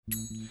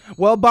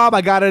Well, Bob,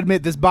 I gotta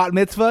admit, this bat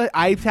mitzvah,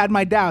 I've had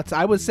my doubts.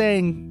 I was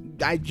saying,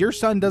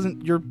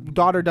 your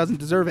daughter doesn't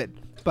deserve it,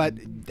 but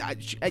I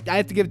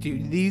have to give it to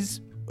you.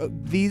 These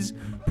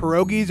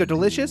pierogies are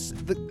delicious.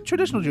 The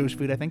traditional Jewish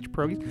food, I think,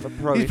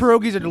 pierogies. These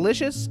pierogies are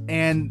delicious,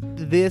 and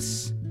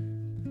this.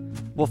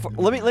 Well,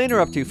 let me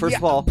interrupt you. First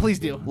of all, please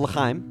do.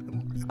 L'chaim.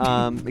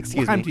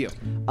 Excuse L'chaim me. to you.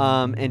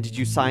 And did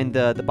you sign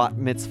the bat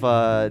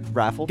mitzvah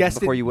raffle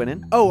before you went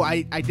in? Oh,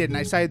 I did, and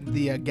I signed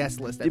the guest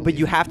list. But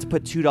you have to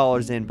put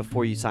 $2 in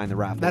before you sign the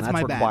raffle. That's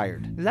my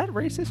required. Bad. Is that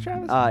racist,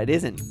 Travis? It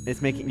isn't.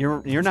 It's making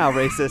you're now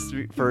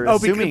racist for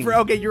assuming.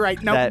 Okay, you're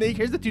right. No,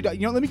 here's the $2.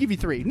 You know, let me give you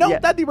 3. No,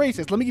 that'd be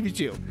racist. Let me give you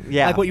 2.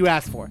 Yeah, like what you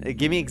asked for.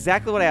 Give me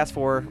exactly what I asked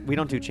for. We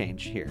don't do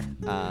change here.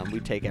 We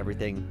take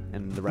everything,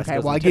 and the rest. Okay,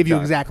 goes well, in I the give tip you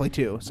jar. Exactly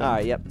 2. So. All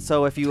right, yep.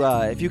 So if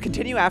you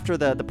continue after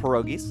the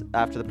pierogies,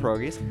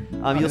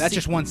 that's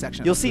just one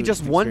section. You'll see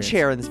just one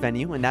chair in this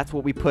venue, and that's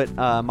what we put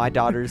my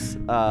daughter's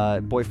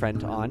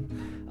boyfriend on.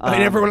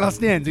 And everyone else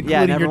stands,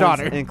 including your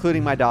daughter.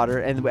 Including my daughter,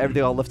 and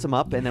everybody all lifts him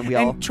up, and then we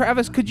all... And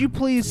Travis, could you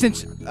please,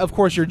 since, of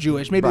course, you're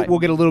Jewish, maybe we'll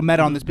get a little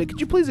meta on this bit, could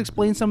you please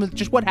explain some of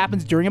just what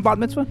happens during a bat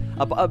mitzvah?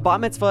 A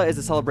bat mitzvah is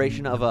a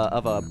celebration of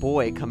a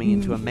boy coming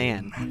into a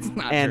man. That's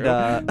not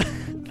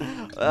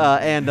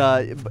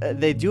true.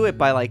 They do it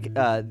by, like,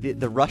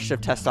 the rush of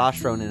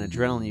testosterone and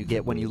adrenaline you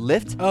get when you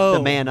lift the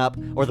man up,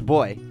 or the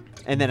boy.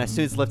 And then as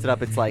soon as it's lifted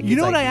up, it's like... You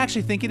know what I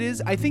actually think it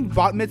is? I think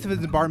bat mitzvahs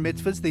and bar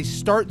mitzvahs, they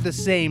start the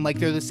same, like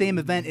they're the same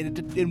event,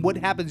 and what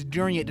happens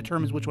during it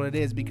determines which one it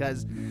is,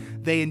 because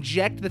they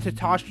inject the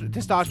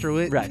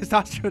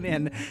testosterone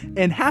in,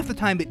 and half the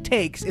time it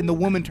takes, and the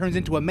woman turns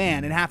into a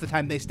man, and half the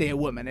time they stay a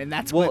woman, and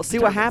that's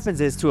what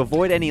happens is, to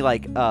avoid any,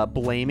 like,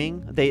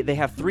 blaming, they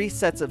have 3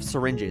 sets of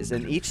syringes,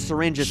 and each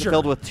syringe is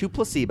filled with 2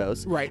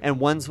 placebos, and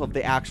one's of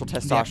the actual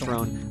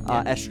testosterone,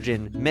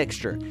 estrogen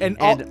mixture. And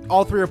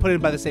all 3 are put in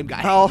by the same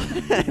guy.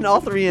 And all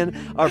 3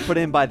 are put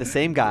in by the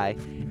same guy,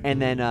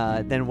 and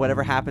then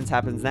whatever happens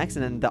next,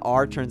 and then the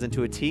R turns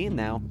into a T, and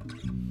now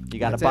you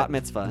got a bat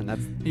mitzvah, and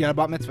that's you got a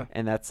bat mitzvah,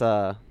 and that's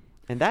and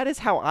that is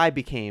how I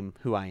became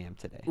who I am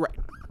today. Right.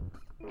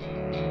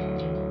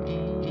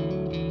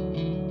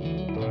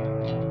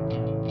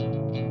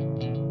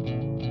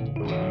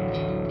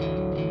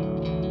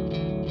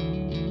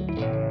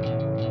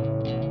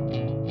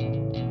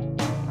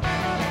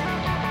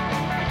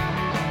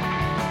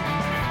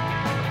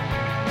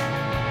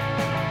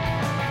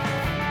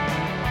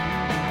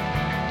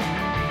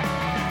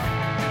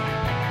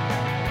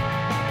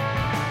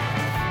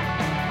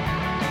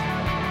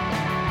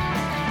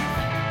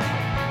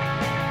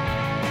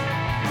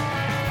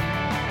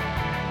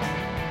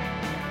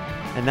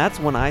 And that's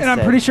when I said... And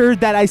I'm pretty sure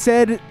that I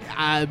said,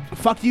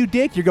 fuck you,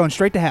 dick, you're going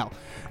straight to hell.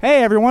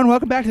 Hey, everyone,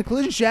 welcome back to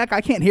Collision Shack.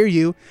 I can't hear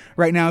you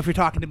right now if you're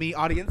talking to me,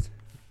 audience.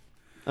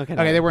 Okay,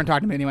 they weren't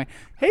talking to me anyway.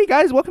 Hey,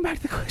 guys, welcome back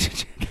to the Collision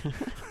Shack.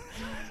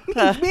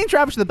 Me and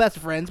Travis are the best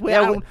of friends.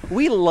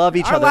 We love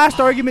each other. Our last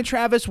argument,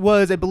 Travis,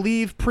 was, I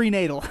believe,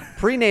 prenatal.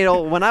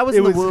 Prenatal. When I was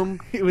in the womb,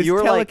 it was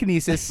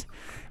telekinesis.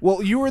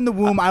 Well, you were in the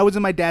womb, I was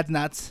in my dad's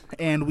nuts,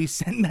 and we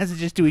sent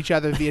messages to each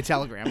other via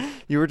telegram.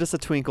 You were just a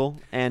twinkle,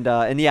 and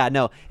yeah,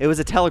 no, it was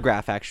a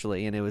telegraph,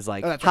 actually, and it was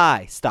like,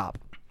 hi, stop.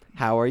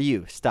 How are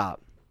you?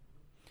 Stop.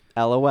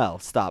 LOL,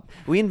 stop.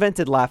 We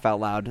invented laugh out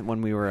loud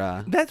when we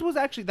were that was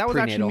actually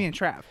me and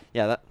Trav.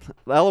 Yeah, that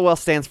LOL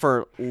stands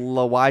for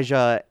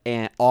Lawaja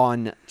and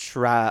on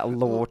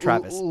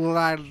Travis.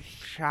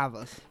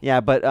 Travis. Yeah,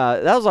 but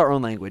that was our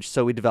own language,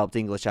 so we developed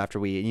English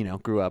after we,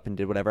 grew up and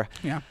did whatever.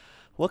 Yeah.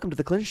 Welcome to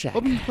the Collision Shack.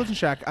 Welcome to the Collision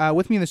Shack.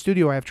 With me in the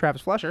studio, I have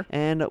Travis Fletcher.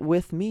 And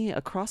with me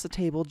across the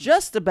table,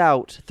 just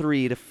about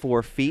 3 to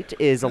 4 feet,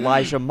 is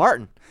Elijah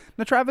Martin.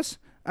 Now, Travis,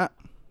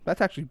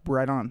 that's actually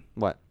right on.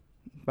 What?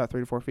 About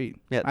 3 to 4 feet.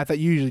 Yeah. I thought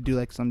you usually do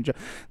like some...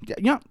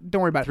 don't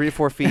worry about it. 3 to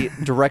 4 feet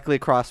directly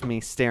across me,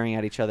 staring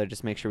at each other.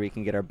 Just make sure we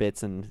can get our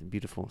bits and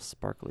beautiful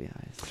sparkly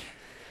eyes.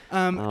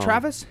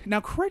 Travis,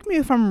 now correct me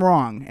if I'm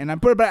wrong, and I'm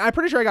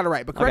pretty sure I got it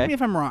right, but correct me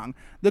if I'm wrong.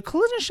 The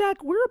Collision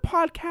Shack, we're a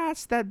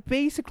podcast that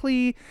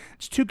basically,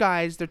 it's 2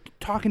 guys, they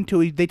talk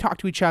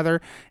to each other,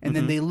 and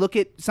then they look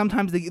at,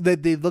 sometimes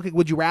they look at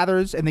Would You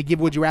Rathers, and they give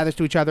Would You Rathers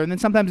to each other, and then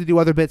sometimes they do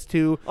other bits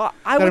too, that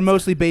are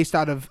mostly based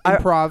out of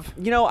improv.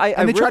 They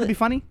try to be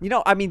funny.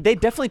 They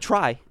definitely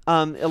try.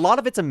 A lot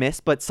of it's a miss,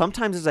 but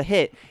sometimes it's a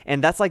hit,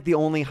 and that's like the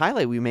only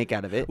highlight we make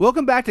out of it.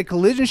 Welcome back to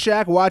Collision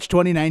Shack Watch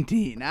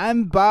 2019.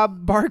 I'm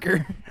Bob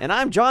Barker. And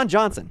I'm John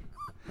Johnson.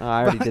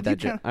 I already did that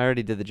joke. I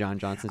already did the John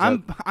Johnson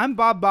joke. I'm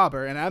Bob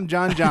Bobber, and I'm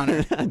John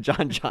Johnner.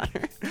 John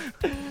Johnner.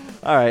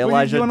 All right,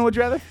 Elijah. Do you want a Would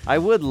You Rather? I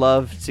would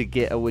love to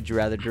get a Would You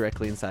Rather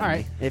directly inside of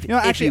me. If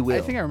you will.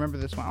 I think I remember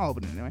this one. I'll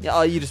open it anyway.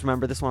 Yeah, you just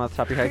remember this one off the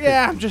top of your head?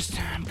 Yeah, I'm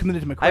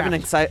committed to my craft. I have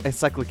an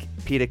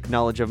encyclopedic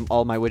knowledge of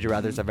all my Would You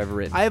Rathers I've ever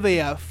written. I have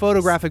a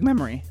photographic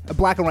memory, a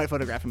black and white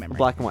photographic memory.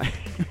 Black and white.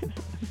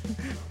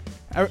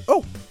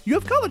 You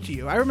have color to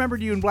you. I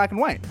remembered you in black and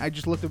white. I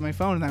just looked at my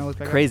phone and I looked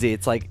back. Crazy.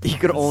 It's like you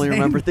could only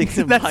remember things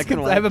in black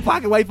and white. I have a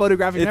black and white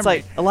photographic memory. It's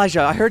like,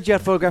 Elijah, I heard you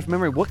had photographic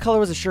memory. What color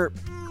was the shirt?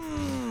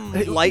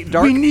 Light,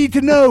 dark? We need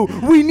to know.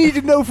 We need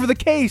to know for the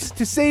case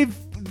to save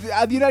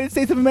the United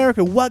States of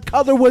America. What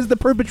color was the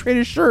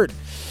perpetrator's shirt?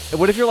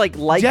 What if you're like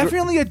light?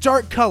 Definitely a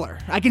dark color.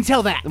 I can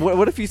tell that.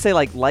 What if you say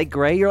like light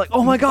gray? You're like,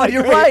 oh my god,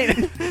 you're right.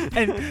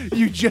 And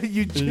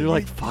you're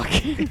like, fuck.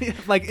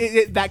 Like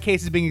that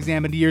case is being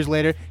examined years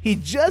later. He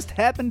just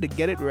happened to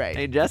get it right.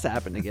 He just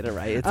happened to get it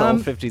right. It's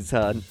old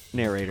 50s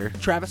narrator.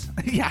 Travis,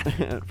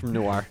 yeah, from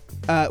Noir.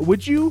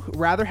 Would you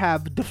rather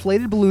have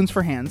deflated balloons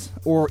for hands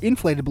or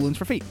inflated balloons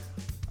for feet?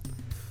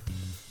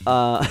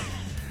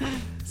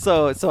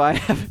 So I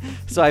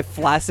have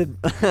flaccid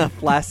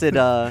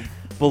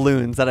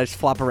balloons that I just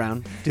flop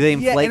around. Do they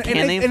inflate?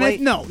 Can they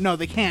inflate? No,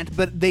 they can't.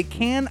 But they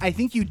can. I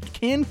think you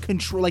can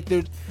control. Like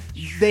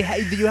you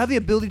have the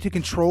ability to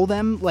control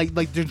them, like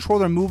to control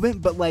their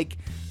movement, but like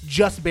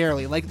just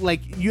barely.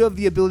 Like you have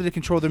the ability to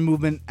control their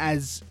movement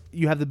as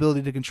you have the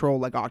ability to control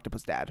like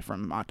Octopus Dad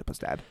from Octopus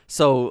Dad.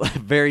 So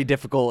very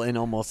difficult and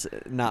almost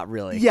not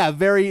really. Yeah,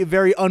 very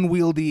very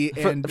unwieldy.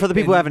 For the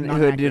people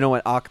who do know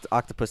what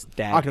Octopus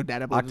Dad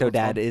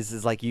Octodad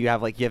is like you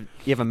have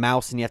a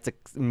mouse and you have to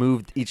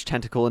move each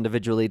tentacle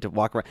individually to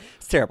walk around.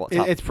 It's terrible.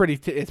 It's pretty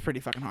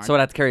fucking hard. So I'd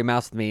have to carry a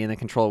mouse with me and then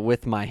control it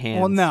with my hands.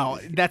 Well, no,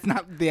 that's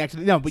not the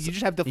actual. No, but you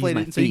just have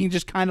deflated, so you can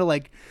just kind of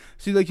like.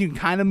 So like you can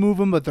kind of move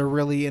them, but they're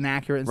really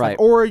inaccurate. And right.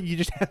 Stuff. Or you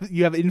just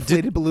have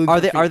inflated balloons.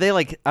 Are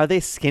they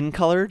skin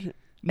colored?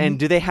 And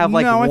do they have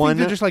like I one think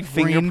they're just like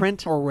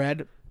fingerprint or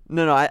red?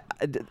 No. I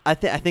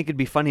think it'd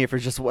be funny if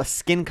it's just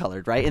skin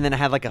colored, right? And then I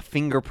had like a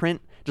fingerprint,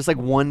 just like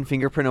one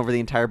fingerprint over the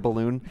entire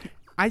balloon.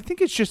 I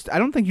think it's just. I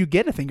don't think you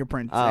get a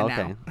fingerprint now.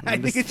 Okay. I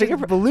think it's just a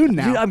balloon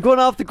now. Dude, I'm going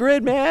off the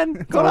grid,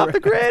 man. Going off the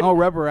grid. Oh,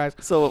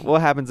 rubberized. So what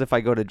happens if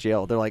I go to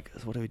jail? They're like,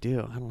 what do we do?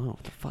 I don't know.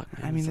 What the fuck,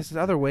 man? I mean, there's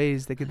other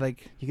ways they could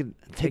like. You could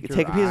take a piece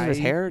of his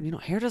hair. You know,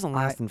 hair doesn't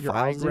last in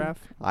files. Your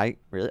eye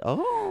really?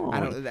 Oh. I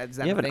don't. Is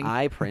that you have thing? an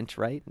eye print,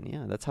 right?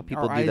 Yeah, that's how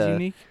people Are do eyes the.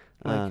 Unique?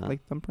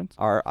 Like thumbprints.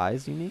 Are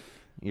eyes unique?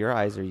 Your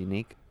eyes are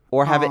unique.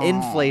 Or have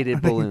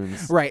inflated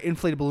balloons. Right,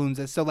 inflated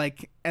balloons. So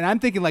like, and I'm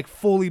thinking like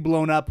fully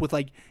blown up with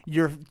like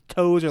your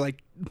toes are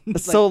like.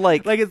 So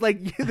like it's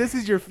like this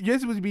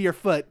would be your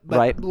foot, but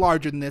right.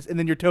 larger than this, and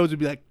then your toes would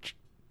be like.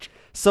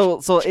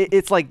 So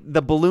it's like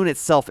the balloon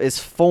itself is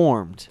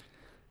formed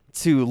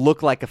to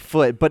look like a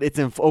foot, but it's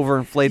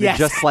overinflated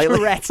just slightly.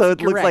 Correct, so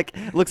it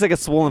looks like a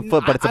swollen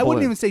foot, but it's a balloon. I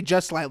wouldn't even say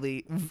just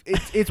slightly.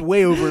 It's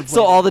way overinflated.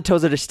 So all the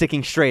toes are just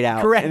sticking straight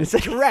out. Correct.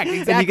 Exactly.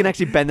 And you can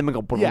actually bend them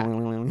and go.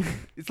 Yeah.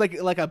 It's like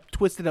a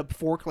twisted up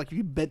fork. Like if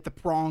you bent the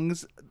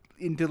prongs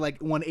into like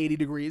 180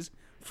 degrees.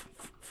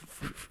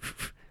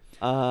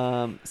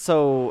 But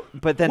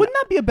then wouldn't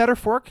that be a better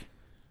fork?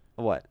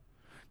 What?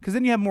 Because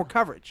then you have more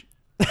coverage.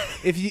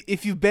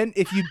 if you bent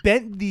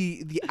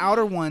the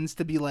outer ones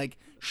to be like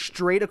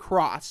straight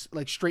across,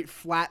 like straight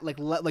flat, like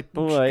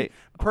right.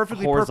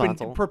 perfectly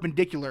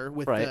perpendicular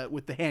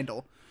with the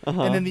handle,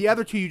 and then the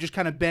other two you just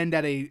kind of bend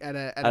at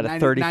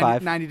a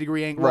 90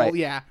 degree angle, right.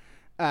 Yeah,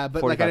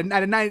 but 45. like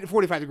at a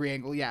 45 degree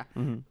angle, yeah.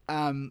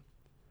 Mm-hmm.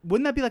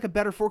 Wouldn't that be like a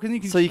better fork?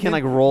 You can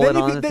like roll it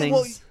on the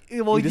things.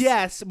 Well,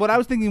 yes, but I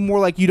was thinking more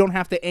like you don't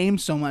have to aim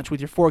so much with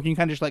your fork. You can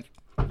kind of just like.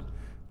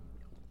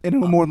 And it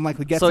will more than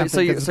likely get something. So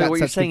what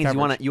you're saying is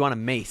you want a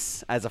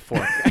mace as a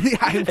fork, and you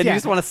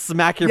just want to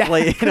smack your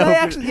plate.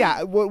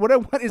 What I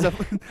want is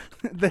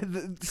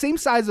the same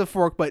size of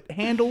fork, but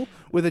handle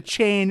with a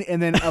chain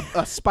and then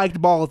a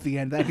spiked ball at the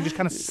end that I can just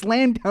kind of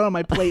slam down on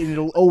my plate and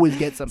it'll always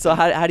get something. So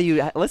how do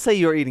you? Let's say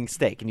you're eating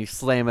steak and you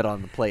slam it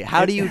on the plate.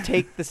 How do you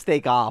take the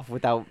steak off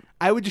without?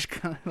 I would just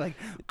kind of like,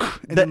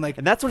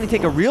 and that's when you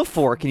take a real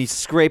fork and you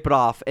scrape it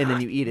off and then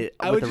you eat it.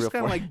 I would just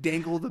kind of like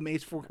dangle the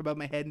mace fork above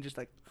my head and just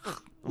like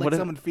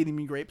someone feeding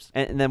me grapes.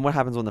 And then what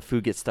happens when the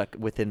food gets stuck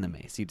within the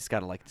mace? You just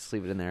gotta like just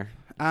leave it in there.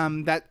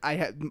 That I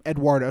had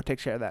Eduardo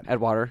takes care of that.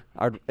 Eduardo,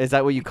 is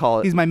that what you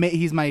call it? He's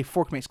my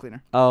fork mace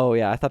cleaner. Oh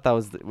yeah, I thought that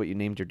was what you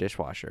named your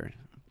dishwasher.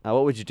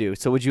 What would you do?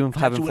 So would you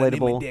have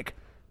inflatable? My dick.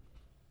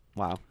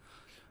 Wow.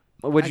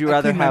 Would you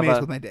rather have my mace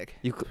with my dick?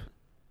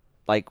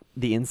 Like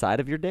the inside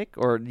of your dick,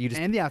 or you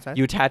just and the outside.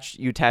 You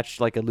attach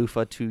like a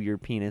loofah to your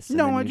penis.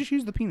 No, I just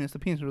use the penis. The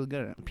penis is really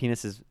good at it.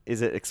 Penis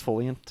is it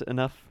exfoliant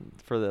enough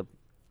for the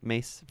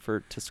mace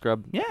to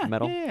scrub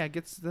metal? Yeah, it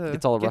gets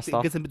all the rust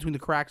off. Gets in between the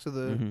cracks of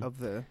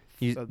the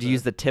Do you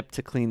use the tip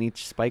to clean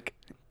each spike,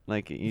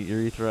 like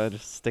urethra?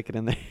 Just stick it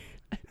in there.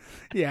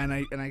 Yeah, and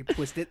I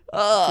twist it,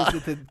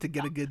 to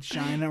get a good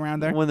shine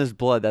around there. When there's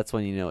blood, that's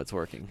when you know it's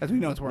working. That's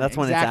when you know it's working. That's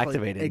when it's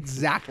activated.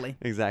 Exactly.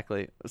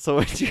 So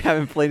would you have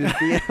inflated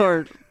feet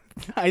or?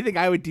 I think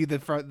I would do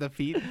the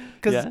feet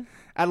because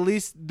at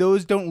least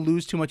those don't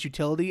lose too much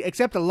utility,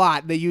 except a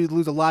lot. They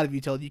lose a lot of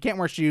utility. You can't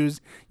wear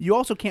shoes. You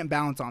also can't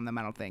balance on them,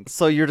 I don't think.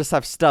 So you just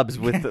have stubs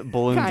with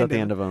balloons at the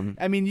end of them.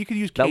 I mean, you could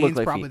use canes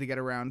probably to get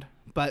around,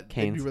 but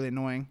it'd be really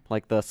annoying.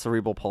 Like the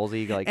cerebral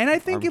palsy. And I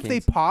think if they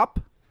pop.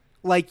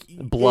 Like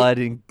blood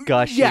and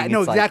gushing. Yeah,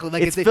 no, exactly.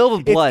 Like it's filled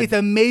with blood. It's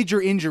a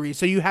major injury,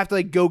 so you have to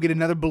like go get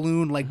another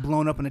balloon like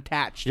blown up and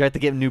attached. You have to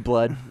get new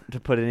blood to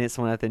put in it.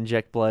 Someone have to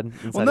inject blood.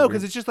 Well, no,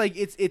 because it's just like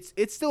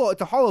it's still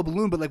a hollow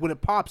balloon, but like when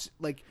it pops,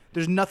 like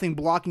there's nothing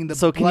blocking the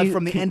blood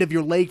from the end of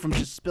your leg from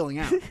just spilling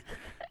out.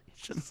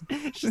 just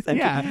empty.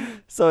 Yeah.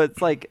 So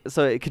it's like,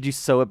 could you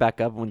sew it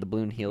back up when the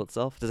balloon heal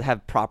itself? Does it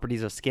have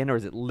properties of skin, or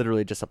is it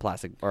literally just a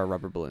plastic or a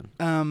rubber balloon?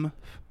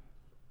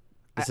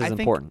 This is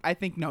important. I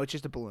think no, it's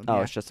just a balloon. Oh,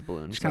 yeah. it's just a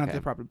balloon. Just kind of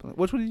the proper balloon.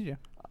 Which one did you do?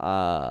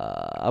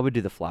 I would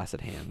do the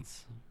flaccid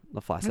hands.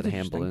 The flaccid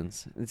hand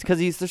balloons. It's because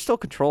they're still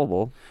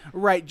controllable.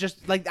 Right.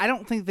 Just like I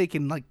don't think they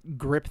can like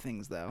grip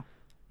things though.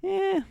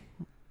 Yeah.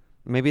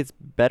 Maybe it's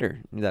better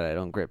that I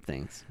don't grip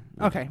things.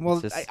 Okay.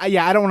 Well, I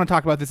don't want to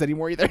talk about this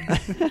anymore either.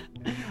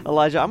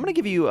 Elijah, I'm going to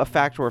give you a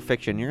fact or a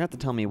fiction. You're going to have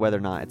to tell me whether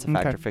or not it's a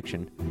fact or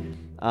fiction.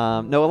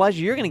 No,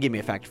 Elijah, you're going to give me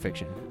a fact or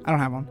fiction. I don't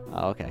have one.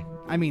 Oh, okay.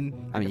 I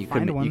mean,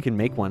 you can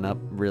make one up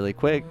really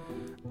quick.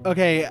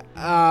 Okay.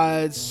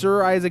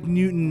 Sir Isaac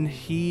Newton,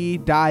 he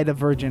died a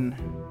virgin.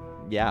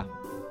 Yeah,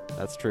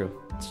 that's true.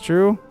 It's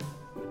true.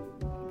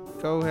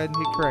 Go ahead and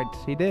hit correct.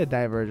 He did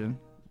die a virgin.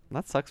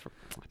 That sucks.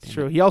 It's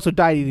true. He also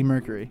died eating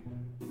mercury.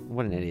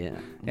 What an idiot.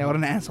 Yeah, what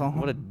an asshole.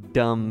 What a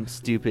dumb,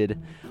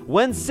 stupid.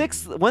 When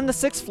the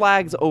Six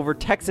Flags Over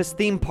Texas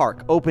theme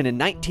park opened in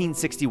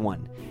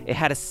 1961, it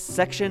had a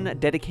section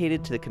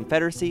dedicated to the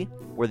Confederacy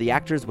where the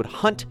actors would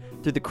hunt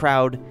through the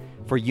crowd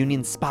for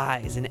Union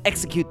spies and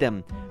execute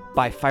them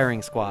by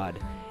firing squad.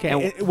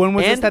 Okay, when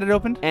was this that it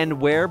opened? And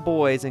where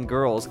boys and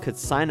girls could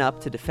sign up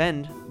to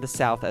defend the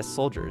South as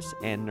soldiers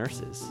and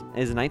nurses.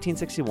 It is in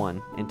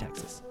 1961 in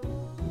Texas.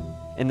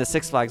 In the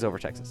Six Flags Over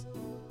Texas.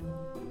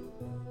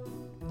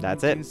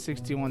 That's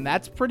 1961.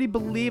 That's pretty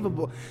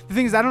believable. The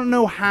thing is, I don't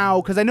know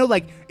how, because I know,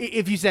 like,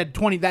 if you said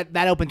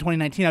that opened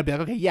 2019, I'd be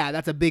like, okay, yeah,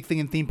 that's a big thing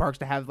in theme parks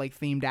to have, like,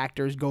 themed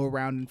actors go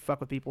around and fuck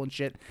with people and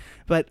shit.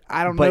 But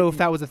I don't know if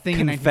that was a thing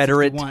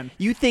Confederate, in 1961.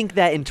 You think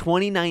that in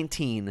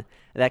 2019,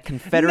 that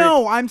Confederate...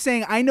 No, I'm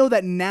saying I know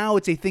that now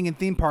it's a thing in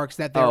theme parks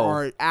that there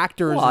are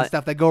actors and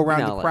stuff that go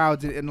around the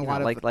crowds in a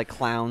lot of... Like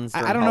clowns.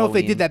 I don't know if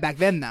they did that back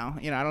then, though.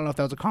 You know, I don't know if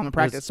that was a common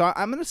practice. So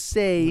I'm going to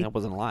say... I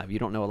wasn't alive. You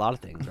don't know a lot of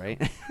things,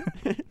 right?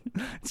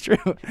 It's true.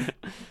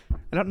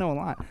 I don't know a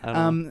lot.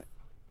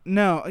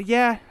 No,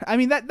 yeah. I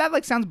mean that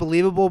like sounds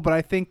believable, but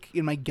I think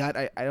in my gut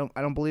I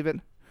don't believe it.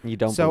 You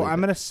don't. So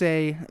I'm gonna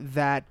say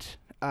that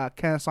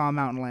Kennesaw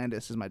Mountain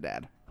Landis is my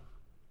dad.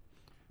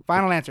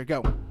 Final answer.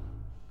 Go.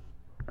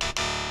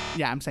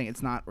 Yeah, I'm saying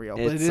it's not real.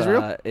 But it is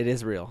real. It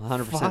is real.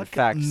 100% Fuck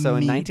fact. So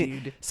in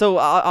 19. Dude. So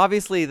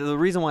obviously the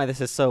reason why this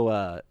is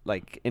so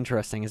like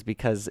interesting is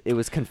because it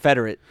was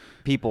Confederate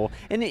people,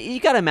 and you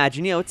gotta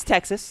imagine, it's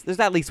Texas. There's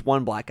at least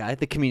one black guy,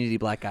 the community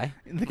black guy.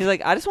 He's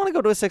like, I just want to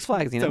go to a Six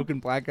Flags. Token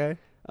black guy.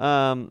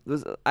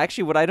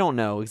 Actually, what I don't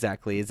know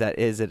exactly is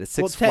is it a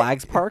Six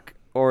Flags park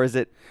or is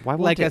it why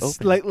won't it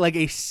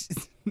open?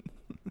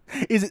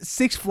 Is it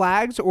Six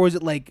Flags or is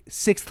it like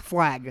Sixth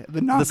Flag?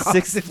 The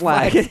Sixth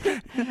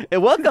Flag.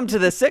 Welcome to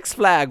the Sixth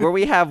Flag, where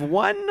we have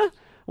one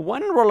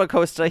roller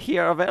coaster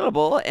here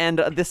available, and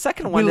the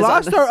second one. We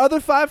lost our other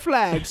 5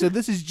 flags, so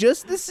this is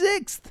just the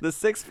 6th. The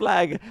Sixth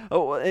Flag.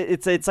 Oh,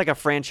 it's like a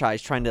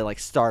franchise trying to like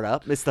start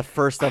up. It's the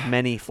first of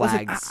many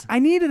flags. Listen, I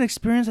need an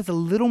experience that's a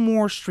little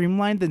more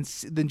streamlined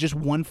than just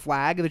one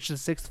flag. That's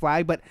just a Sixth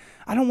Flag, but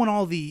I don't want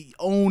all the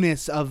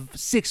onus of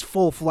 6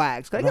 full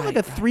flags. Can I get like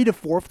a 3 to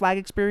 4 flag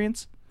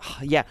experience?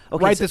 Yeah.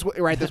 Okay.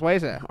 Right this way,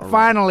 sir.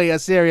 Finally, a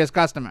serious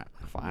customer.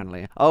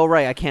 Finally. Oh,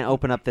 right. I can't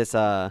open up this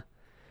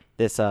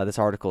this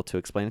article to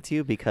explain it to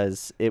you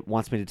because it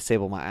wants me to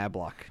disable my ad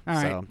block. All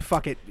right. So,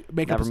 fuck it.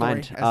 Make up a story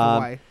as to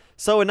why.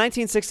 So in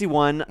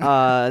 1961,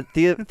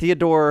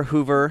 Theodore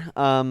Hoover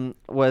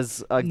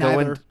was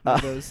Neither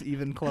of those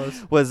even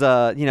close. Was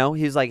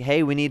he was like,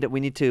 hey, we need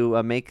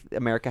to make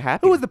America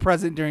happy. Who was the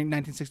president during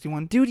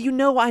 1961? Dude,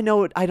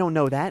 I don't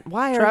know that.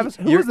 Why, Travis?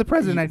 Who was the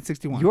president in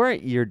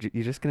 1961? You're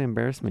just gonna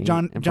embarrass me.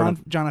 John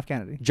F.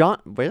 Kennedy. John,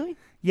 really?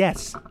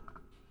 Yes.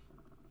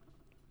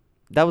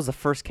 That was the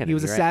first Kennedy. He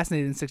was right?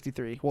 assassinated in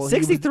 63. Well,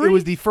 63. It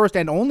was the first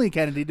and only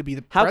Kennedy to be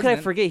the president. How could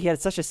I forget? He had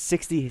such a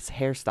 60s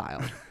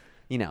hairstyle.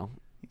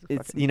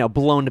 It's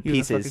blown to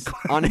pieces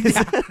on his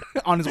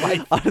on his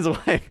wife. On his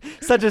wife.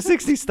 Such a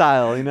 60s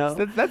style,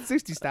 That's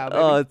 60s style,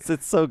 baby. Oh,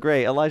 it's so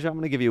great. Elijah, I'm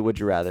going to give you a would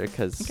you rather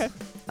because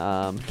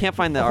can't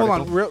find the article.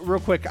 Hold on, real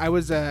quick. I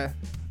was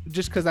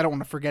just because I don't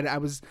want to forget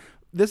it.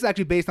 This is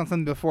actually based on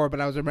something before,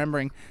 but I was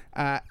remembering.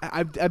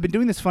 I've been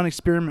doing this fun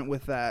experiment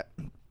with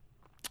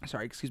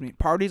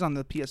parties on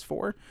the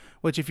PS4,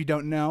 which if you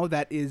don't know,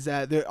 that is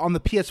on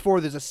the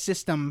PS4 there's a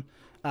system.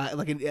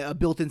 Like a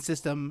built-in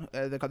system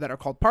that are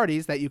called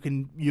parties that you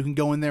can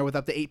go in there with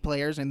up to 8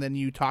 players and then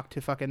you talk to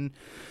fucking.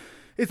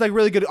 It's like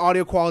really good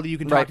audio quality. You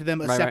can talk to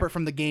them separate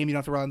from the game. You don't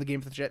have to rely on the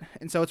game for the shit.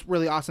 And so it's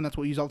really awesome. That's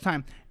what we use all the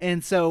time.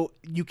 And so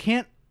you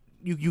can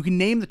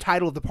name the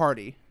title of the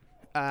party.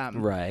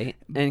 Right.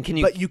 And can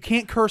you? But you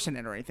can't curse in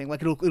it or anything.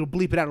 Like it'll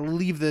bleep it out. It'll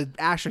leave the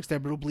asterisk there,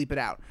 but it'll bleep it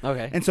out.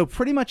 Okay. And so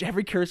pretty much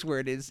every curse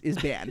word is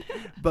banned.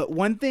 But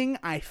one thing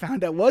I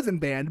found out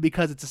wasn't banned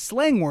because it's a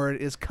slang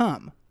word is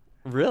cum.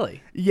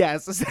 Really?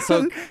 Yes.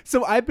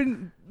 So I've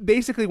been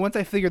basically once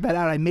I figured that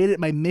out, I made it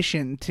my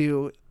mission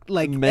to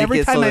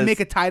every time I make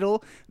a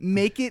title,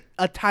 make it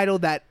a title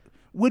that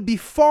would be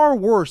far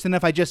worse than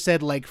if I just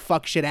said like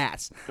fuck shit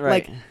ass.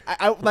 Right.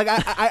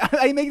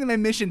 I make it my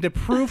mission to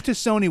prove to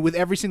Sony with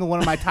every single one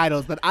of my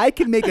titles that I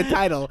can make a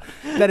title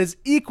that is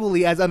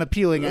equally as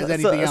unappealing as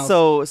anything else.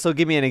 So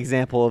give me an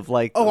example of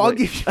like. Oh, I'll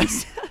give you.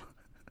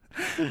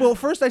 Well,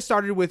 first I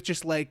started with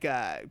just like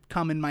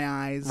cum in my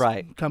eyes,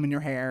 right? Cum in your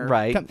hair,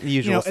 right?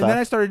 Usual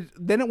stuff. And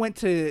then it went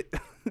to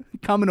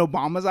cum in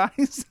Obama's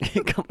eyes,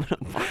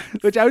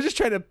 which I was just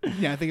trying to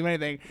think of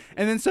anything.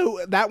 And then so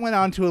that went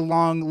on to a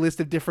long list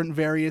of different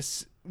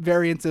variants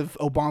of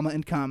Obama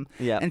and cum,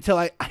 until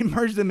I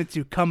merged them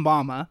into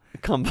Cumbama.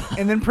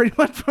 And then pretty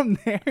much from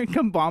there,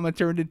 Cumbama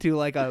turned into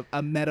like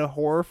a meta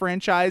horror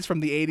franchise from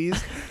the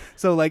 80s.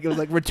 So like it was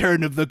like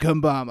Return of the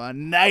Cumbama,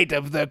 Night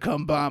of the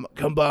Cumbama,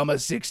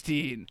 Cumbama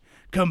 16,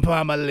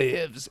 Cumbama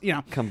Lives,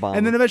 Cumbama.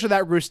 And then eventually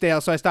that grew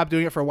stale, so I stopped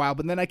doing it for a while.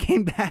 But then I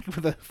came back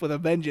with a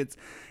vengeance,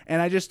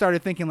 and I just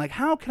started thinking like,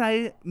 how can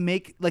I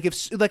make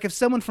if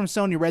someone from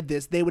Sony read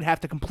this, they would have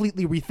to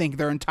completely rethink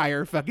their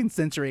entire fucking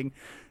censoring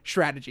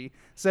strategy.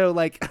 So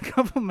like a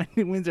couple of my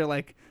new wins are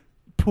like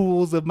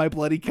pools of my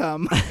bloody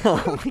cum.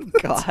 Oh my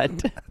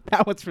god,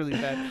 that was really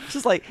bad.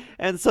 Just like,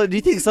 and so do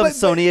you think some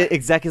Sony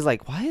exec is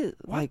like, why?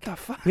 Like, the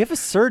fuck? We have a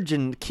surge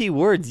in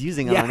keywords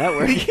using on our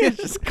network. It's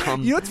just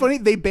cum. You know what's funny?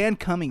 They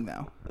banned cumming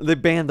though. They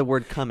banned the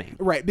word coming.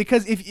 Right,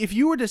 because if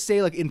you were to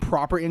say like in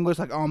proper English,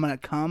 like, oh, I'm gonna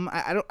come,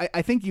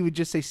 I think you would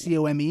just say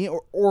COME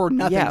or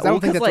nothing. Yeah, I don't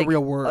think that's a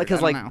real word.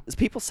 Because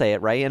people say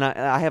it, right? And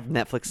I have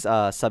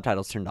Netflix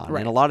subtitles turned on,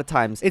 and a lot of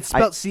times it's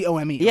spelled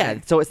COME. Yeah,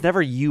 right? so it's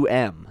never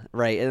UM,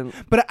 right?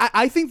 But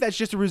I think that's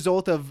just a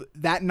result of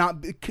that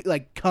not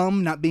like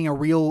cum not being a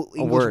real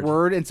English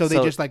word, and so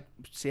they just like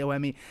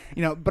COME.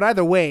 But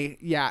either way,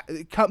 yeah.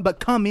 But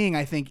coming,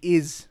 I think,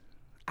 is.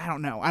 I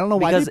don't know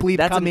why they believe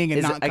coming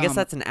and not cum. I guess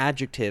that's an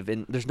adjective,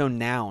 and there's no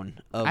noun.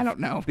 I don't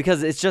know.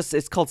 Because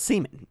it's called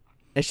semen.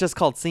 It's just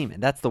called semen.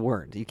 That's the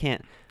word. You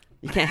can't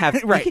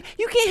have right.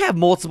 You can't have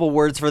multiple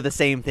words for the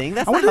same thing.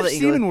 That's I not wonder how if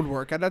semen would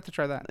work. I'd have to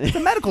try that. It's a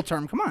medical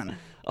term. Come on.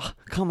 Oh,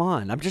 come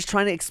on. I'm just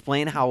trying to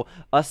explain how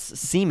us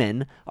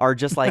seamen are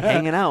just like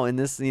hanging out in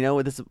this,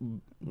 with this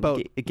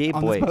boat. Gay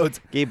boy.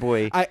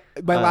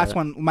 Last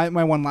one. My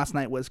one last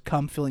night was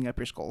cum filling up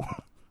your skull.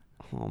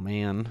 Oh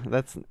man,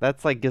 that's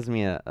like gives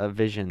me a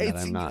vision that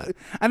I'm not.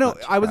 I know.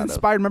 I was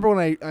inspired. Remember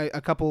when I a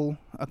couple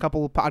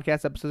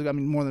podcast episodes ago, I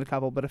mean more than a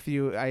couple, but a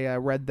few. I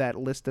read that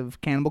list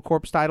of Cannibal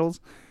Corpse titles,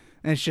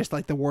 and it's just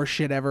like the worst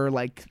shit ever.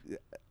 Like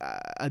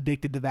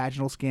addicted to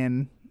vaginal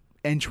skin,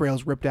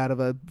 entrails ripped out of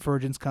a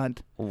virgin's cunt.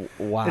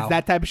 Wow, it's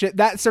that type of shit.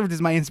 That served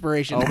as my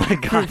inspiration. Oh my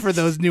god, for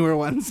those newer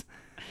ones.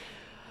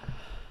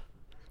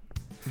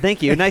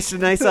 Thank you. Nice.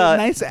 nice.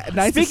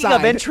 Speaking aside.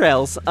 of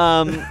entrails,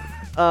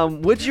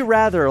 would you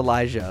rather,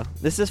 Elijah?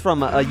 This is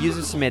from a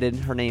user submitted.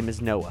 Her name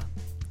is Noah.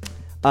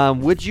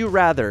 Would you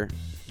rather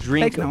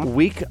drink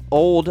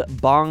week-old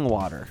bong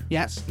water?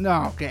 Yes.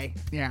 No. Okay.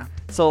 Yeah.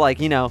 So, like,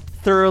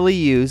 thoroughly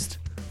used,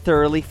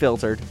 thoroughly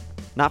filtered.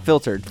 Not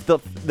filtered.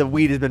 The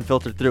weed has been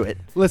filtered through it.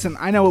 Listen,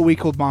 I know what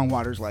week-old bong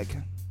water's like.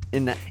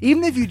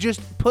 Even if you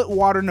just put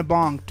water in a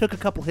bong, took a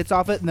couple hits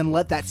off it, and then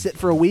let that sit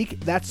for a week,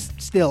 that's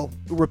still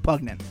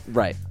repugnant.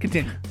 Right.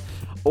 Continue.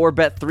 Or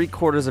bet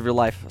 3/4 of your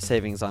life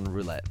savings on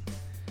roulette.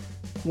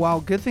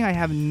 Well, good thing I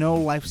have no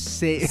life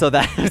savings. So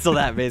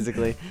that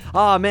basically.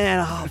 Oh man,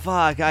 oh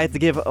fuck! I have to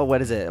give. Oh,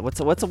 what is it? What's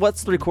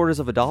 3/4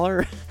 of a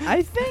dollar?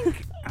 I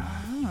think.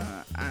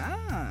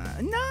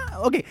 No.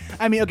 Okay.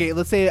 I mean, okay.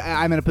 Let's say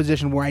I'm in a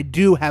position where I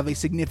do have a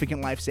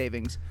significant life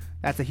savings.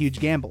 That's a huge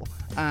gamble.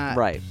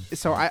 Right.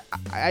 So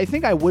I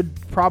think I would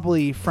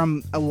probably,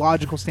 from a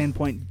logical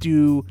standpoint,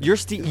 do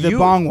the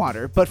bong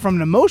water, but from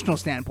an emotional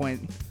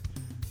standpoint,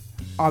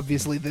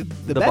 obviously the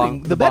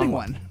betting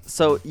one.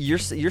 So you're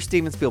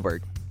Steven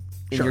Spielberg,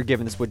 and Sure. you're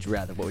given this would you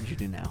rather. What would you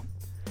do now?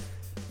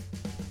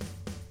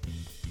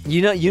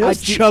 I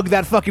chug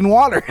that fucking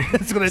water.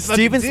 That's what I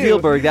Steven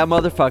Spielberg, that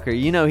motherfucker.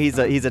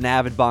 He's an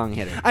avid bong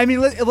hitter. I mean,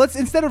 let's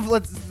instead of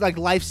like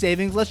life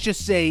savings, let's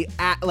just say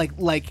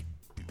like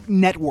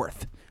net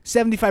worth.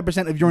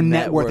 75% of your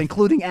net worth,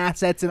 including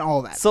assets and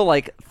all that. So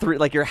like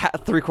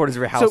 3/4 of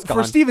your house. So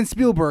for Steven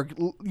Spielberg,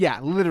 yeah,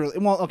 literally.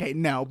 Well, okay,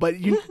 no, but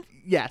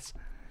yes.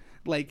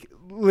 Like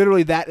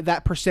literally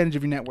that percentage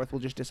of your net worth will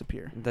just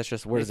disappear. That's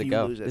just where does it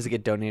go? Does it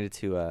get donated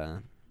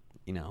to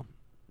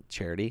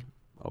charity?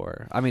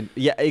 Or I mean,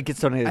 yeah, it gets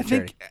donated to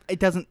charity. I think it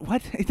doesn't.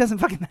 What? It doesn't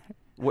fucking.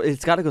 Well,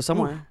 it's got to go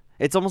somewhere. Ooh.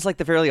 It's almost like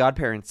the Fairly Odd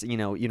Parents,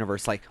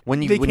 universe. Like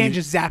when you can't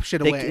just zap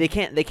shit away.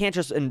 They can't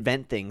just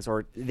invent things,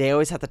 or they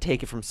always have to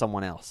take it from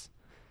someone else.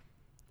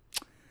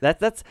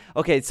 That's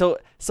okay. So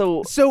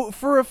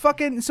for a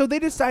fucking they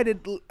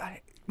decided.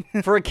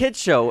 For a kid's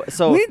show,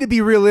 so we need to be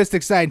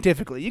realistic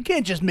scientifically. You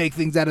can't just make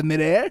things out of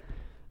midair.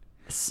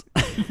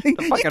 You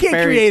can't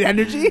create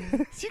energy.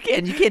 You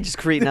can't just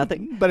create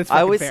nothing. But it's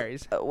fucking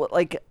fairies.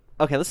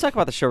 Okay, let's talk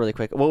about the show really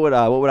quick. What would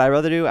I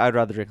rather do? I would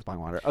rather drink bong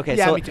water. Okay,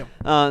 yeah, me too.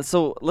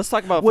 So let's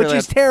talk about which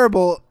is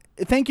terrible.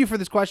 thank you for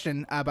this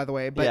question, by the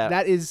way. But Yeah.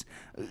 that is,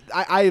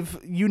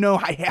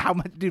 how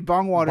much, dude.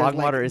 Bong water. Bong is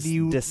like water is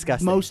the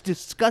disgusting. most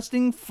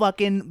disgusting,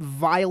 fucking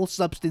vile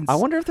substance. I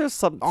wonder if there's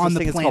some on the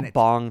thing that's called planet.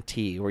 bong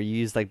tea, where you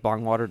use like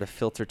bong water to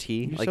filter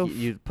tea. You're Like so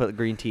you put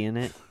green tea in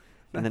it.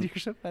 And then You're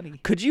so funny.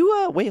 could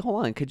you wait?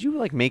 Hold on. Could you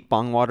like make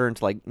bong water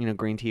into like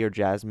green tea or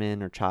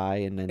jasmine or chai,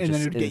 and then And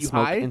then just it'd get you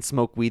smoke high? and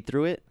smoke weed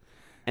through it?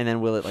 And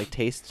then will it like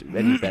taste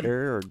any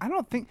better? Or I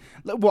don't think.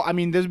 Well, I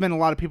mean, there's been a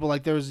lot of people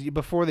like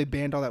before they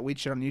banned all that weed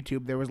shit on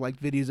YouTube. There was like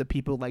videos of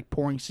people like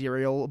pouring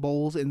cereal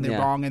bowls in their Yeah.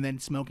 bong and then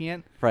smoking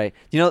it. right?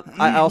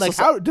 I also like,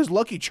 saw how does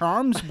Lucky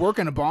Charms work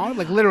in a bong?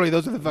 Like literally,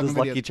 those are the fucking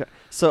those videos. Lucky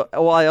So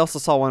I also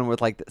saw one with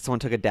like someone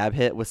took a dab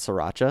hit with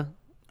sriracha,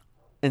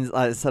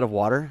 instead of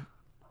water.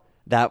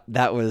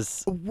 That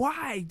was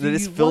Why? they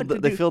just filled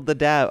the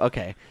dab.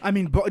 Okay, I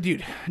mean,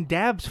 dude,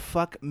 dabs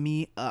fuck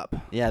me up.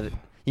 yeah.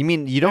 You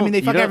mean you don't? I mean, they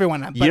you fuck don't-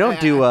 everyone up, You but don't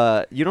do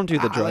the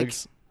like-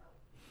 drugs,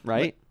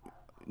 right?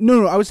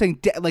 No, I was saying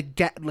like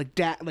the Like-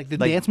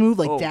 dance move,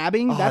 like oh,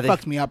 dabbing. oh, That they-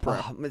 fucks me up, bro.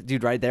 Oh,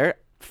 dude, right there,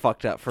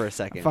 fucked up for a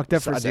second. Fucked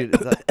up for a dude,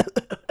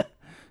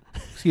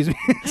 Excuse me.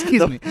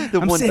 Excuse me.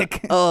 I'm one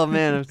sick. Oh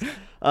man,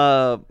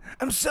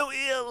 I'm so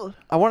ill.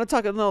 I want to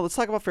talk. No, let's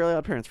talk about Fairly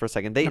Odd Parents for a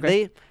second. They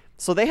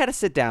had to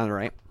sit down,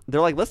 right?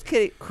 They're like, let's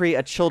create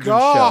a children's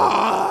show.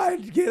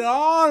 God, get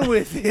on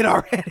with it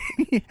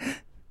already.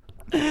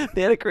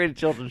 They had to create a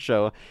children's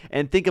show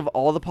and think of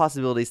all the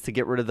possibilities to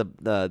get rid of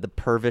the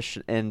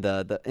pervish and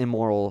the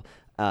immoral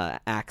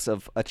acts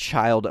of a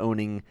child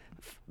owning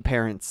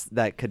parents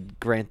that could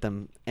grant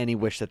them any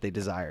wish that they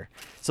desire.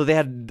 So they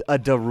had a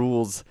Da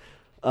Rules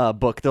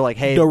book. They're like,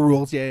 hey, The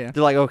rules, yeah.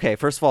 they're like, okay,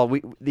 first of all,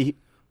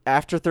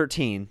 after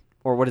 13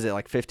 or what is it,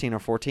 like 15 or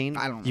 14?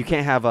 I don't know. You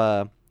can't have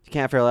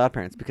Fairly Odd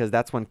Parents because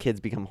that's when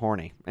kids become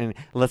horny. And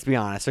let's be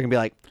honest, they're gonna be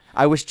like,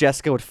 I wish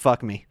Jessica would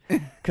fuck me,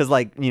 because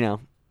like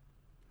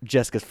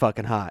Jessica's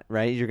fucking hot,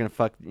 right? You're gonna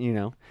fuck,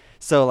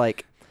 So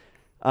like,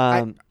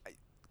 I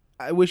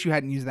wish you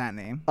hadn't used that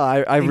name.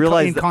 I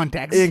realized in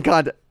context. In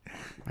context.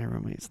 My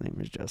roommate's name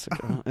is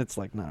Jessica. It's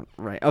like not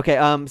right. Okay.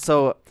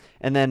 So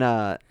and then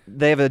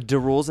they have a Da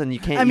Rules, and you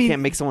can't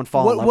make someone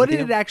fall in love What with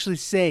did you. it actually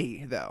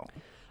say though?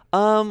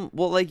 Well,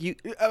 like you.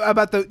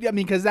 About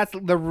because that's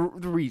the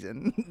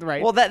reason,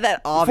 right? Well, that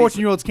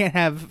obviously 14-year-olds can't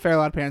have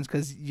Fairly Odd Parents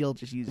because you'll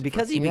just use it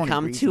because for you horny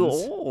become too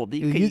reasons. old.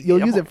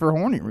 You'll use it for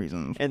horny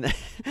reasons. And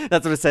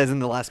that's what it says in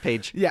the last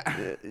page. Yeah.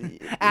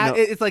 No.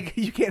 It's like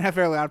you can't have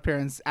Fairly Odd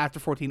Parents after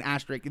 14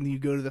 asterisk, and then you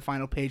go to the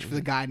final page for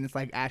the guide, and it's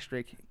like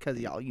asterisk because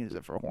y'all use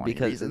it for horny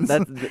Because reasons.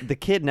 the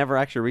kid never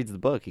actually reads the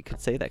book. He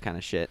could say that kind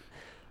of shit.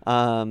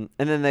 And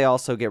then they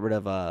also get rid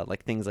of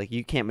like things like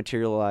you can't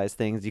materialize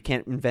things. You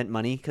can't invent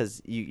money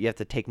because you have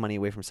to take money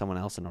away from someone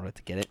else in order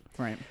to get it.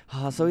 Right.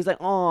 So he's like,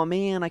 oh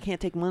man, I can't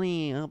take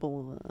money. Blah,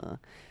 blah, blah.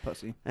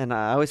 Pussy. And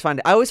I always find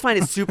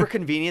it super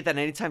convenient that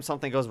anytime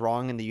something goes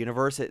wrong in the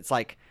universe, it's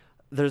like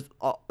there's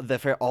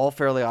all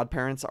Fairly Odd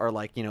Parents are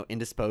like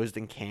indisposed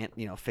and can't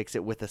fix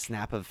it with a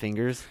snap of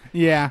fingers.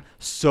 Yeah.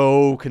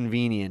 So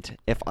convenient,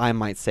 if I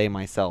might say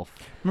myself.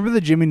 Remember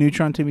the Jimmy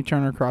Neutron, Timmy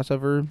Turner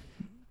crossover,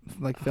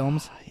 like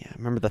films? Yeah,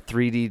 remember the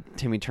 3D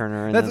Timmy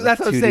Turner and That's then what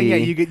the I was saying.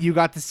 2D. Yeah, you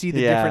got to see the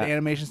Yeah. different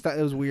animation stuff.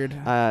 It was weird.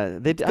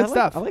 Good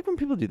stuff. I like when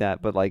people do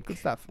that, but like Good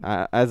stuff.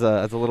 as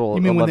a little.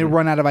 You mean when they 11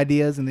 run out of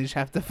ideas and they just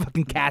have to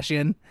fucking cash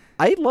in?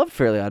 I love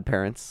Fairly Odd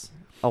Parents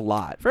a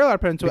lot. Fairly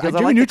Odd Parents. Because I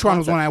Jimmy like the Neutron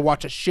was concept. one I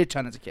watched a shit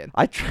ton as a kid.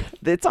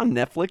 It's on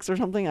Netflix or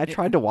something. I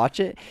tried to watch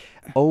it.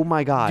 Oh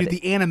my god, Dude,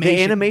 the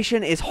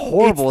animation is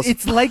horrible.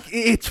 It's like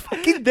it's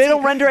fucking. they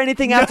don't render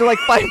anything after like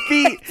 5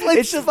 feet.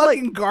 It's just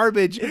fucking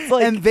garbage.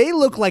 And they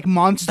look like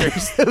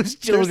monsters. Those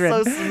children.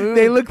 so smooth.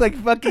 They look like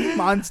fucking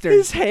monsters.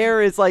 His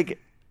hair is like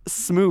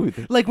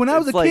smooth. Like when I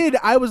was It's a like- kid,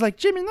 I was like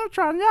Jimmy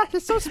Neutron. Yeah,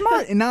 he's so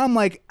smart. And now I'm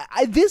like,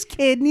 this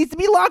kid needs to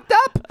be locked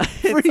up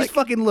for his like-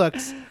 fucking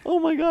looks. Oh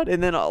my god!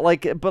 And then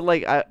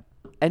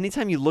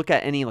anytime you look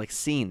at any like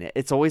scene,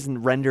 it's always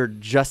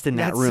rendered just in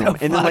that That's room, so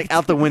and then like fucked.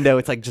 out the window,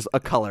 it's like just a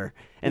color.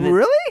 And then,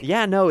 Really?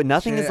 Yeah, no,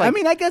 nothing is like. I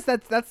mean, I guess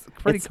that's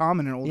pretty it's-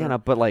 common in older. Yeah, no,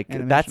 but like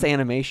animation. that's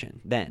animation.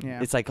 Then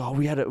Yeah. it's like, oh,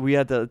 we had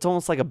to. It's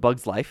almost like a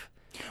Bug's Life.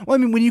 Well, I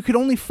mean, when you could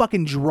only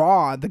fucking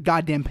draw the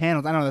goddamn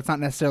panels. I know that's not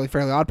necessarily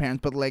Fairly Odd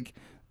Parents, but like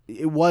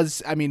it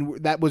was. I mean,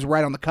 that was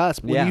right on the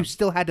cusp. When Yeah. you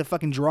still had to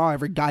fucking draw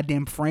every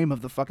goddamn frame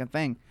of the fucking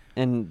thing.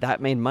 And that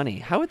made money.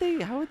 How would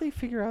they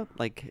figure out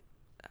like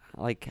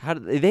how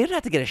they'd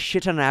have to get a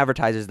shit ton of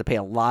advertisers to pay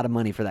a lot of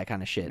money for that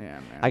kind of shit. Yeah,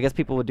 man. I guess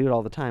people would do it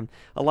all the time.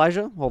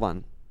 Elijah, hold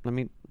on. Let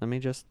me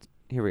just.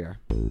 Here we are.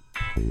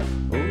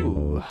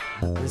 Ooh,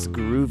 this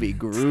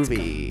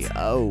groovy.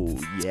 Oh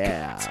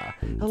yeah,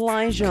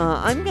 Elijah,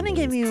 I'm gonna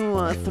give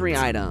you 3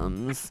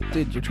 items,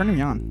 Dude, you're turning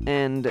me on.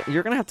 and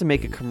you're gonna have to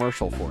make a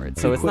commercial for it.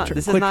 So Dude, it's quit not. tur-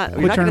 This quit- is not. quit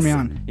you're not turning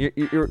gonna me s-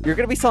 You're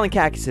gonna be selling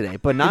khakis today,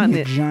 but not in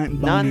Give the me a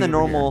giant not in the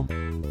boner over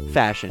normal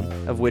fashion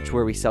of which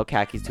where we sell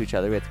khakis to each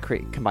other. We have to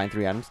combine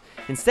 3 items.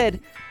 Instead,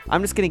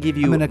 I'm just gonna give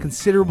you. I'm in a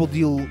considerable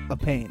deal of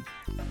pain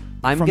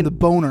I'm from gonna. the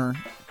boner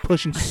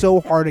pushing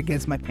so hard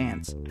against my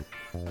pants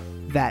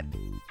that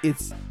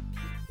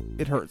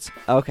it hurts.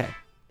 Okay.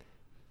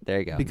 There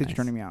you go. Because Nice. you're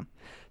turning me on.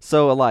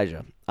 So,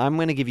 Elijah, I'm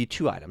going to give you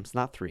 2 items,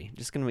 not 3.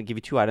 Just going to give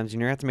you 2 items,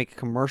 and you're going to have to make a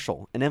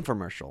commercial, an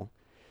infomercial,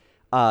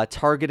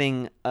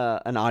 targeting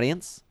an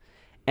audience,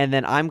 and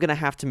then I'm going to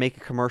have to make a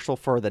commercial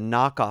for the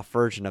knockoff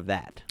version of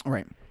that.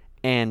 Right.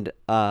 And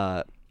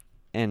that's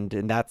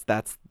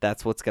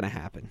what's going to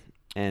happen.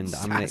 And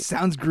I'm gonna,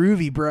 Sounds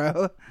groovy,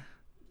 bro.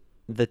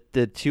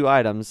 the 2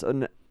 items I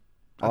thought it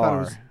are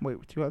was, wait,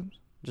 2 items?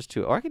 just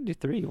 2. Or I can do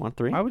 3. You want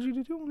 3? Why would you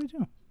do 2? Only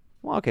 2.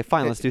 Well, okay,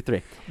 fine. Let's do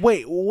 3.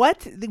 Wait,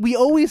 what? We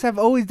always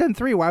done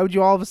 3. Why would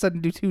you all of a sudden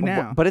do 2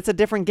 now? But it's a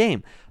different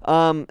game.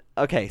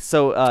 Okay,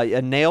 so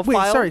a nail Wait,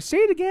 file. sorry. Say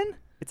it again.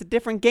 It's a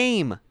different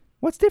game.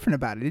 What's different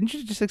about it? Didn't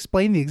you just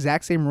explain the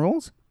exact same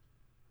rules?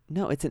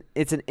 No, it's an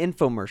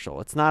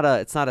infomercial. It's not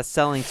a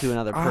selling to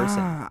another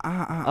person.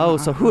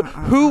 So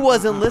who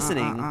wasn't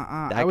listening?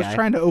 That I was guy.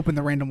 trying to open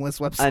the random list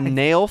website. A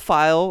nail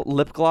file,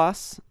 lip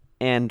gloss,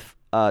 and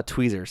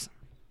tweezers.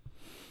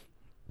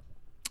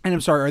 And I'm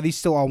sorry, are these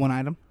still all one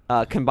item?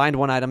 Combined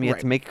one item. You have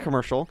Right. to make a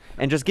commercial,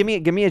 and just give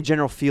me a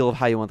general feel of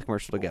how you want the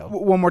commercial to go.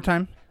 One more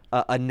time.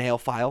 A nail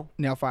file,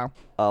 Nail file,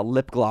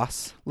 lip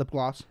gloss, lip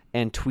gloss.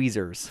 and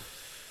tweezers.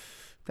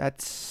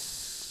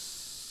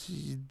 That's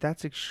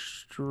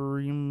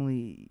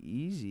extremely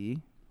easy.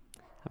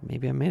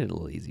 Maybe I made it a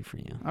little easy for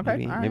you. Okay,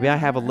 Maybe, all right, maybe I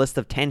have all a right. list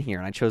of 10 here,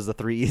 and I chose the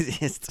 3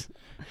 easiest.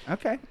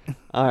 Okay.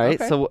 All right.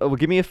 Okay. So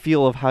give me a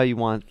feel of how you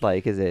want.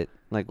 Like, is it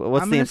like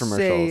what's the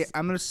infomercials?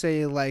 I'm gonna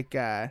say like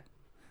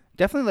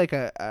definitely like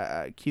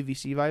a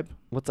QVC vibe.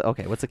 What's a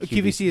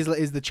QVC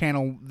is the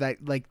channel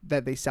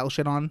that they sell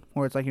shit on,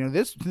 where it's like, you know,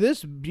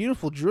 this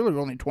beautiful jewelry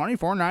only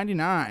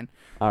 $24.99.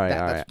 All right.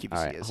 That's All what right. QVC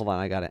All right. is. Hold on.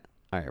 I got it.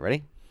 All right.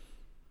 Ready?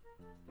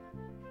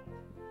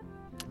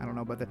 I don't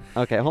know about that.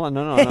 Okay. Hold on.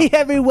 No. Hey,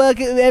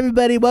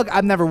 everybody, welcome.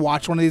 I've never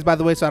watched one of these, by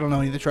the way, so I don't know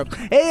any of the tropes.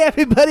 Hey,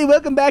 everybody,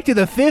 welcome back to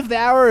the 5th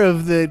hour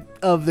of the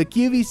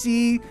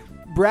QVC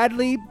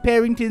Bradley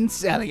Parrington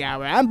Selling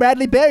Hour. I'm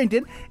Bradley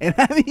Parrington, and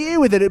I'm here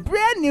with a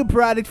brand new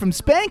product from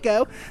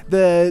Spanko,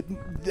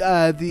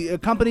 the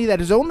company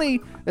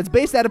that's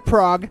based out of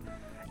Prague,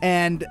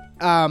 and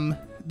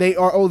they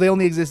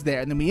only exist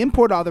there, and then we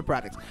import all their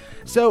products.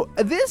 So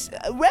this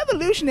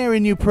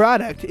revolutionary new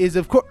product is,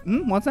 of course,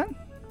 what's that?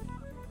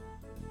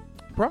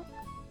 Bro?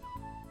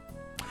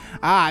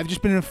 I've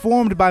just been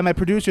informed by my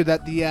producer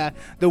that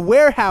the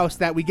warehouse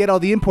that we get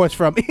all the imports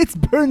from, it's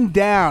burned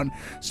down,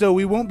 so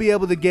we won't be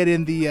able to get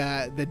in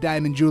the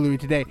diamond jewelry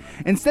today.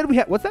 Instead, we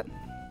have what's that?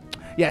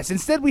 Yes.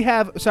 Instead, we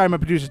have. Sorry, my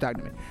producer's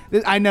talking to me.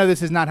 I know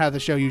this is not how the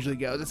show usually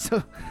goes.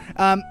 So,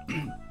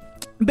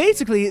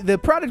 basically, the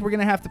product we're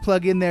gonna have to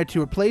plug in there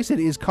to replace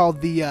it is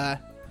called the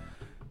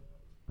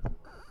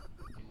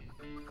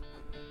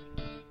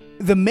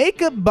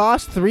Makeup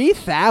Boss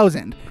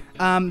 3000.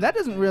 That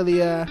doesn't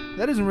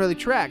really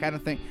track, I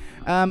don't think.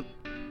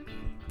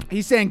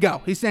 He's saying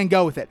go. He's saying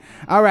go with it.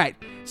 All right.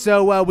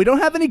 So we don't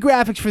have any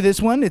graphics for this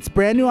one. It's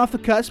brand new off the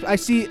cusp. I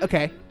see.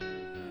 Okay.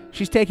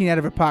 She's taking it out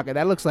of her pocket.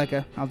 That looks like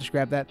I'll just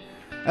grab that.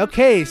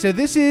 Okay. So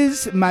this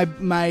is my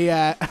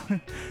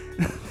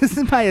this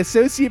is my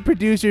associate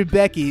producer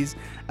Becky's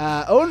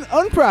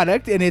own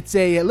product, and it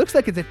looks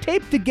like it's a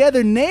taped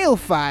together nail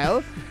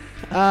file,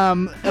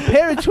 a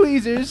pair of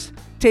tweezers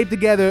taped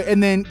together,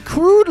 and then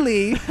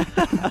crudely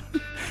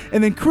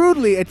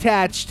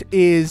attached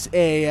is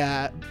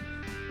a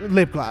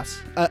lip gloss,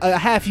 a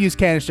half-used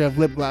canister of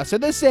lip gloss. So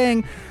they're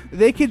saying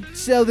they could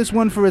sell this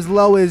one for as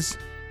low as,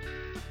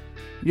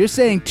 you're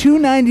saying,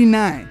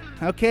 $2.99.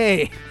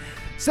 Okay.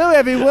 So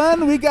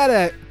everyone, we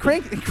gotta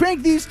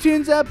crank these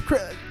tunes up.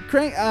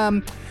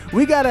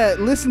 We gotta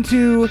listen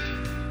to.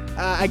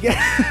 I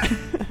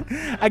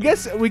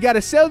guess we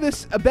gotta sell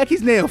this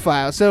Becky's nail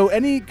file. So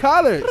any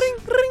callers?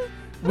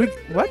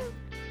 What?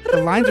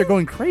 The lines are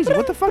going crazy.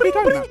 What the fuck are you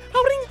talking about?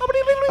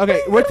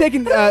 Okay, we're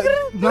taking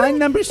line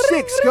number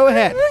 6. Go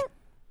ahead.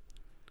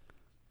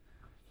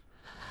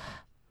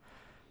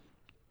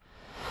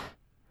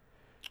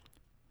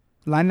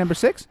 Line number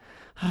 6.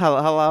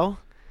 Hello.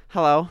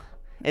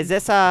 Is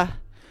this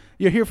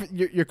You're here for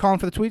you're calling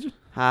for the tweezers?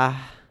 I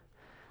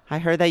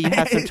heard that you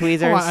have some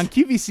tweezers. Hold on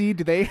QVC,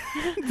 do they?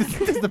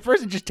 Does the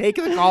person just take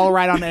the call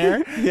right on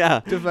air? Yeah.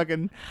 To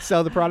fucking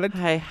sell the product?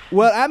 Hey.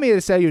 Well, I'm here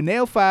to sell you a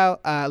nail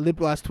file, lip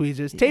gloss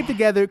tweezers, taped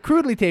together,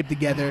 crudely taped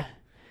together,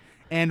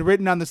 and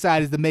written on the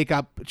side is the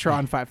Makeup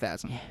Tron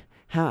 5000.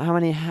 How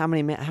many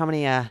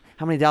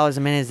dollars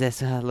a minute is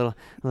this little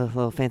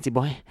fancy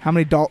boy?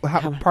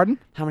 Pardon?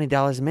 How many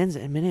dollars a minute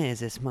is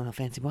this little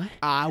fancy boy?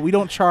 We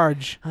don't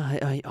charge.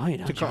 You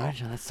don't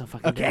charge? Oh, that's so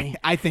fucking Okay, dirty.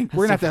 I think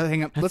we're gonna have to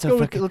hang up. Let's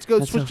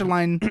go switch to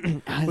line.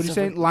 What do you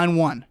say? Line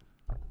 1.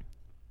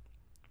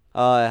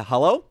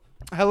 Hello?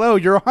 Hello,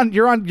 you're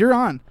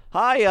on.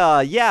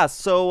 Hi, yeah,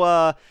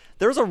 so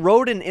there's a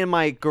rodent in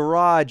my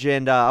garage,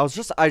 and I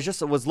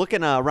just was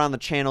looking around the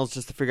channels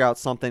just to figure out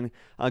something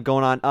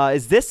going on.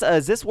 Is this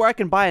where I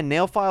can buy a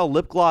nail file,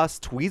 lip gloss,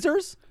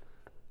 tweezers?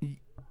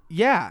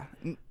 Yeah.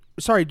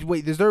 Sorry,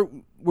 wait.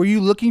 Were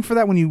you looking for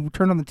that when you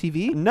turned on the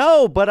TV?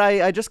 No, but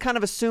I just kind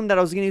of assumed that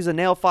I was going to use a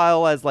nail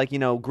file as like,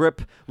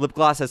 grip, lip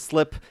gloss as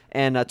slip,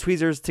 and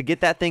tweezers to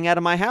get that thing out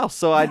of my house.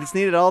 So I just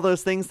needed all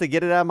those things to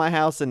get it out of my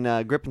house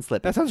and grip and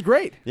slip. That sounds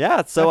great.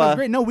 Yeah, so that sounds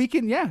great. No, we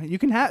can. Yeah, you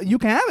can have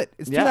it.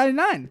 It's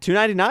 $2.99.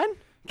 $2.99?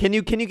 Can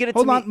you get it?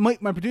 Hold to on, me?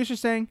 my producer's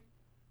saying.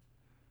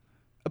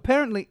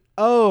 Apparently,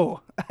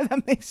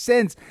 that makes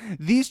sense.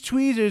 These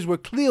tweezers were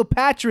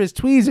Cleopatra's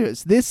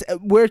tweezers.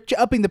 We're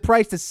upping the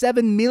price to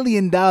 $7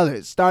 million,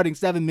 starting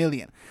 $7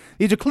 million.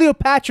 These are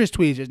Cleopatra's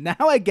tweezers. Now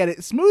I get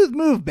it. Smooth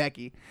move,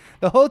 Becky.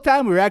 The whole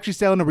time we were actually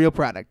selling a real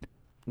product.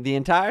 The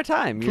entire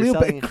time you're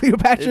selling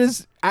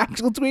Cleopatra's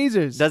actual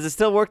tweezers. Does it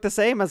still work the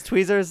same as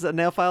tweezers, a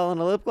nail file, and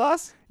a lip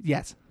gloss?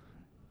 Yes.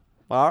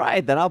 All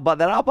right, then I'll buy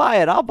it.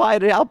 I'll buy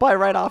it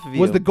right off of you.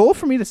 Was the goal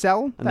for me to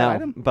sell that no,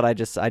 item? But I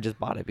just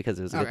bought it because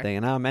it was a good thing,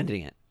 and now I'm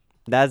ending it.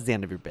 That's the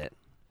end of your bit.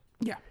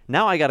 Yeah.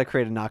 Now I got to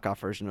create a knockoff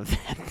version of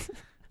that.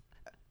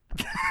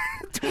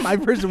 My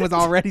version was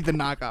already the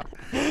knockoff.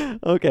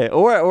 Okay,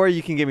 or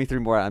you can give me 3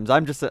 more items.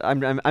 I'm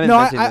no,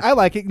 I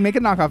like it. Make a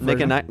knockoff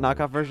version. Make a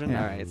knockoff version.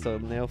 Yeah. All right, so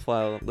nail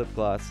file, lip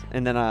gloss,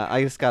 and then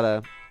I just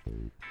gotta.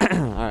 all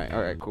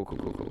right,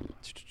 cool.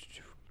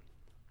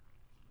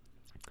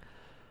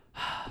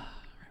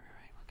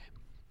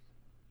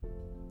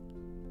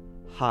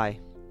 Hi.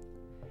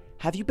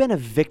 Have you been a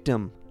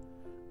victim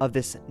of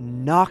this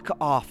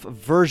knockoff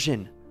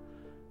version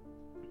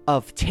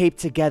of taped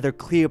together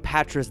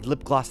Cleopatra's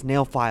lip gloss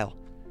nail file?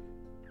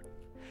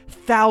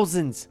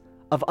 Thousands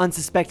of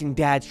unsuspecting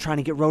dads trying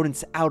to get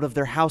rodents out of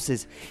their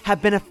houses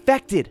have been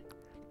affected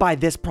by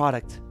this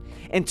product.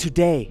 And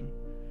today,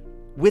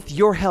 with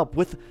your help,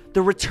 with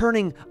the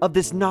returning of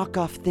this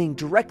knockoff thing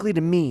directly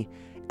to me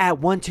at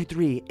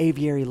 123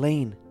 Aviary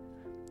Lane,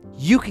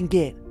 you can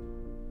get,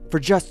 for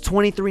just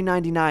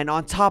 $23.99,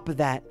 on top of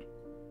that,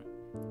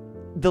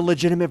 the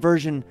legitimate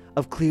version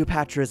of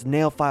Cleopatra's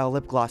nail file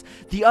lip gloss.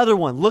 The other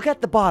one, look at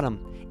the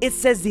bottom. It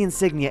says the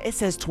insignia. It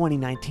says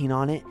 2019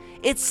 on it.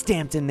 It's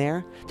stamped in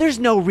there. There's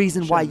no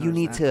reason why you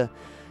need to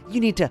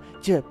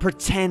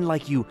pretend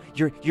like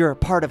you're a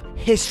part of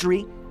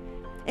history.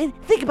 And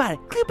think about it.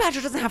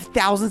 Cleopatra doesn't have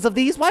thousands of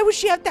these. Why would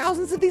she have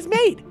thousands of these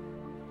made?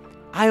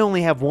 I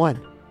only have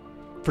one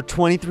for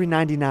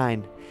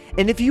 $23.99.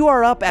 And if you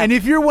are up at... And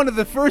if you're one of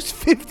the first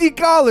 50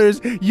 callers,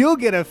 you'll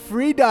get a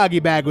free doggy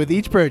bag with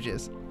each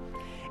purchase.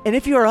 And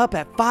if you are up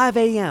at 5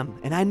 a.m.,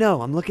 and I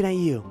know, I'm looking at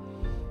you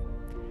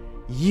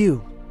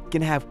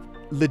can have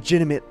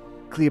legitimate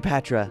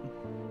Cleopatra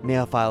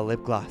nail file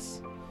lip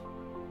gloss.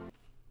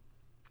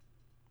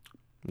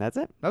 That's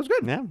it. That was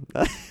good. Yeah.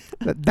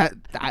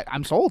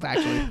 I'm sold,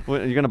 actually. What,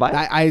 are you going to buy it?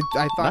 I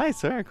thought...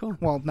 Nice. Very cool.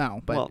 Well,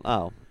 no, but... Well,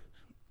 oh.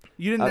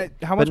 You didn't...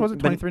 how much was it?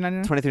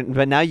 $23.99? $23.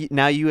 But now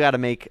you got to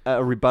make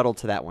a rebuttal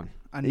to that one.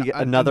 You get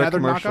another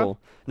commercial.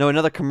 Knockoff? No,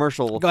 another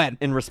commercial. Go ahead.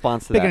 In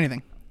response to Pick that.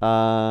 anything.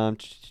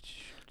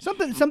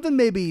 Something Something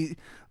maybe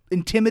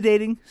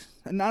intimidating.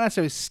 Not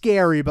necessarily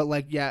scary, but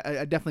like,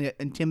 definitely an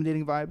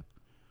intimidating vibe.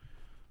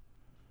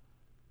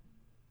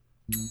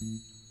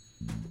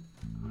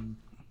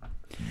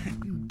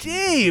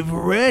 Dave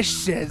Rush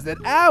says that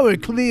our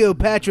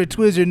Cleopatra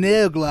Twizzler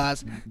nail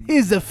gloss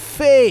is a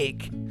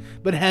fake.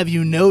 But have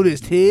you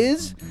noticed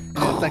his?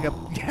 It's like a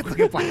black.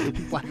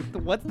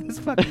 What's this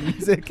fucking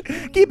music?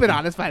 Keep it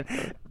on, it's fine.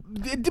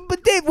 But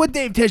what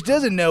Dave Tesh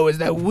doesn't know is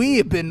that we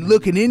have been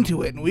looking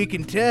into it, and we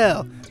can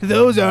tell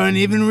those aren't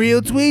even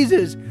real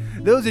tweezers.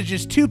 Those are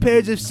just 2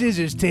 pairs of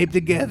scissors taped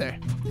together.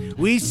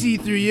 We see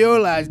through your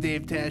lies,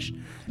 Dave Tesh.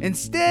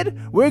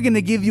 Instead, we're going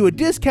to give you a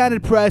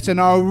discounted price on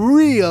our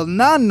real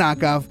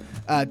non-knockoff,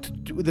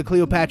 the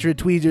Cleopatra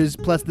tweezers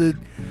plus the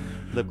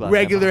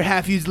regular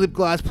half-used lip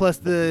gloss plus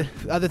the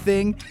other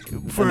thing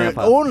for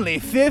only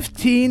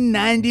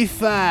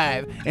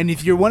 $15.95. And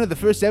if you're one of the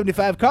first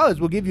 75 callers,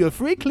 we'll give you a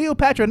free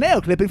Cleopatra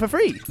nail clipping for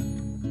free.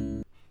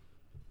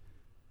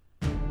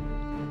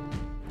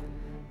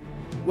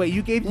 Wait,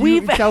 you gave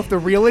yourself the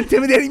real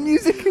intimidating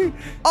music?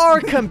 Our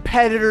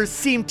competitors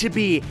seem to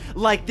be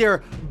like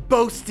they're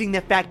boasting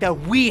the fact that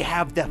we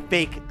have the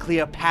fake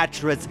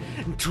Cleopatra's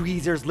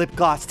tweezers lip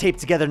gloss taped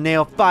together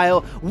nail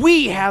file.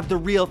 We have the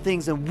real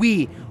things, and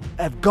we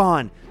have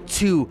gone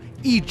to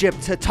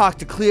Egypt to talk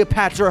to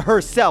Cleopatra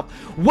herself.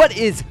 What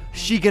is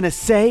she gonna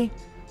say?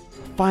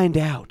 Find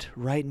out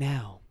right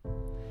now.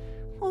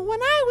 Well,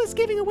 when I was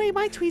giving away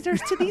my tweezers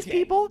to these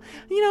people,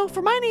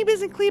 for my name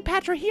isn't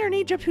Cleopatra here in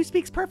Egypt, who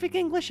speaks perfect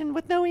English and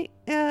with no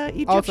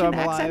Egyptian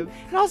accent.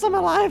 And also I'm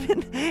alive.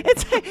 And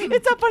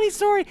it's a funny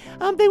story.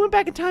 They went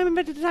back in time,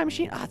 invented a time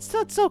machine. Oh, it's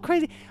so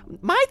crazy.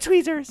 My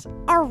tweezers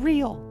are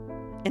real.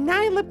 And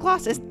 9 lip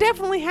gloss is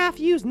definitely half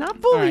used,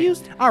 not fully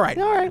used. All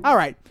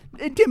right.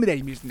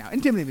 Intimidating music now.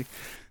 Intimidating.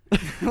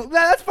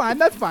 That's fine.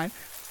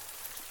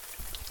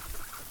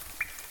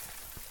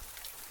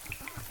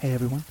 Hey,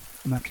 everyone.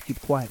 I'm going to have to keep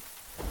quiet.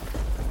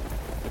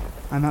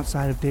 I'm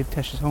outside of Dave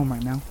Tesh's home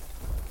right now.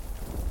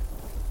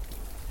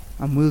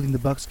 I'm wielding the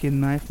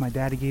buckskin knife my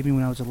daddy gave me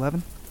when I was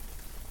 11.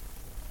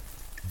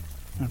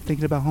 And I'm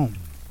thinking about home.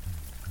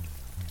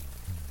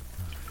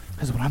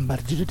 Because what I'm about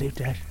to do to Dave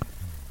Dash,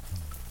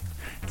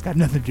 it's got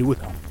nothing to do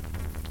with him.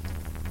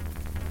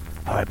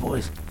 All right,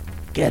 boys,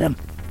 get him.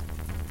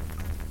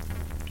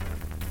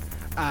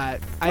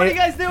 What are you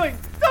guys doing?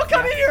 Don't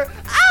come in here!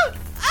 Ow!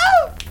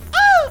 Ow!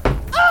 Ow!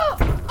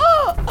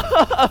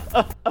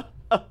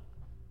 Oh!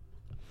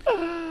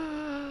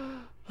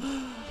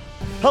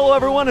 Hello,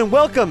 everyone, and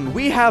welcome.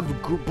 We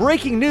have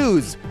breaking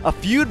news: a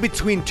feud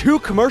between two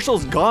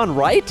commercials gone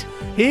right.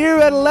 Here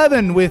at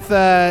 11 with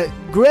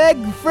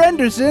Greg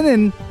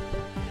Frenderson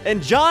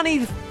and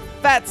Johnny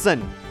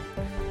Fatson.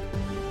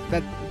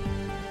 That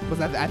was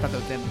that. I thought that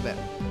was the end of it.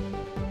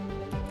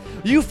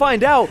 You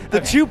find out the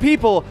two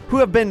people who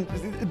have been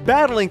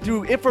battling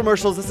through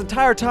infomercials this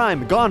entire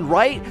time gone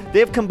right. They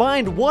have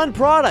combined one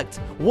product,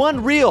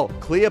 one real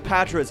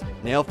Cleopatra's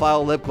nail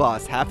file lip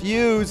gloss, half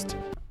used.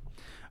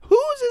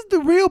 Whose is the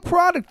real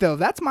product though?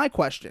 That's my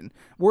question.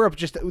 We're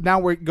just a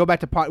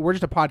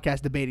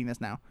podcast debating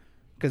this now.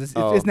 Because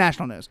it's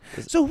national news.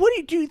 So what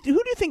who do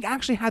you think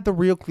actually had the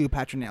real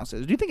Cleopatra nail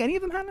scissors? Do you think any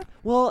of them had it?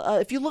 Well,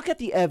 if you look at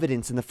the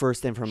evidence in the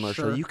first infomercial,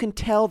 Sure. you can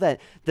tell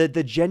that the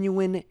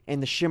genuine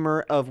and the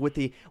shimmer of with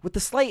the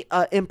slight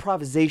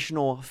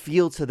improvisational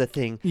feel to the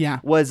thing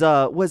was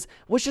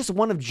just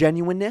one of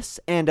genuineness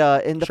and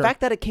the Sure.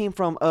 fact that it came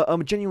from a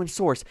genuine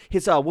source.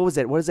 His what is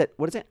it?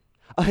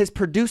 His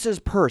producer's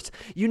purse.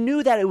 You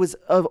knew that it was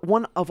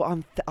one of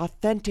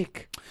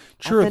authentic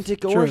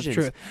origins.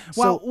 Truth.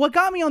 Well, what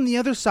got me on the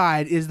other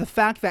side is the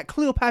fact that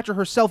Cleopatra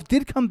herself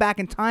did come back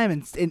in time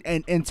and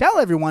tell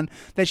everyone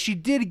that she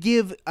did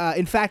give,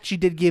 in fact, she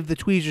did give the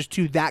tweezers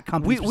to that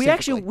company. We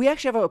actually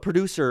have a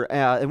producer,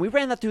 and we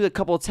ran that through a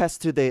couple of tests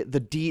to the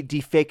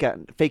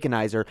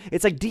Fakenizer.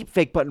 It's like deep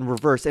fake but in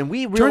reverse, and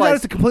we realized turns out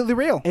it's completely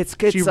real.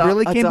 She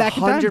really came back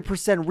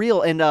 100%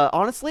 real, and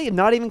honestly,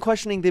 not even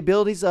questioning the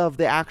abilities of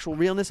the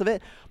actual realness of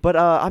it. But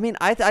I mean,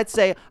 I'd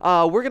say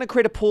we're gonna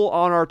create a poll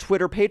on our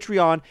Twitter,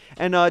 Patreon,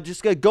 and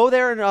just go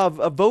there and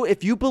vote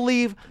if you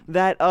believe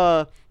that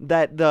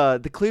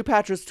the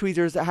Cleopatra's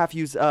tweezers that have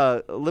used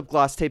lip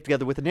gloss taped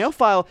together with a nail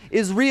file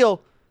is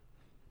real.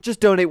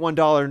 Just donate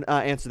 $1 and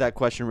answer that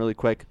question really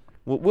quick.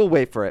 We'll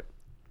wait for it.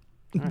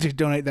 Just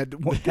donate that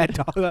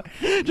dollar.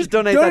 Just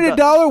donate a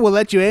dollar. We'll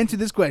let you answer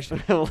this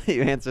question. We'll let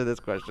you answer this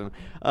question.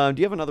 Do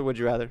you have another Would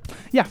You Rather?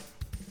 Yeah.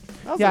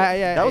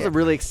 That was a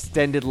really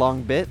extended,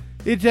 long bit.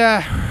 It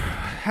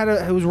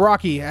it was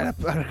rocky. Had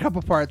a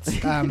couple parts,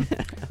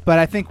 but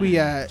I think we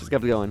just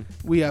kept going.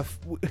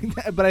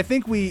 But I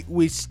think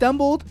we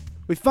stumbled,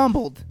 we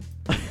fumbled,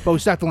 but we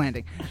stuck the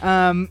landing.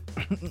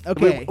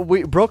 Okay,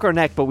 we broke our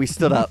neck, but we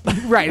stood up.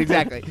 Right,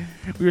 exactly.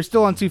 We were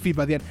still on 2 feet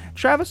by the end.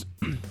 Travis.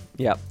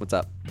 Yeah, what's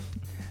up?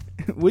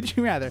 Would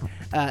you rather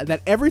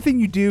that everything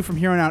you do from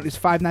here on out is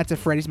Five Nights at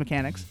Freddy's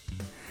mechanics?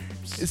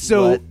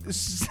 So,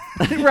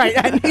 right,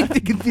 I need to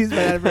confuse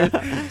by that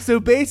first. So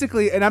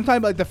basically, and I'm talking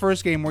about like the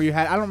first game where you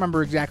had, I don't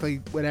remember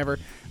exactly whatever,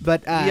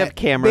 but you have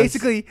cameras.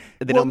 Basically,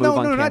 they don't move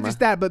on camera. Not just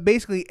that, but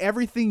basically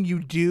everything you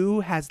do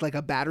has like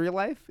a battery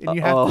life, and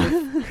you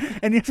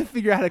have to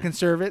figure out how to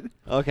conserve it.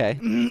 Okay,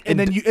 and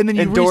then you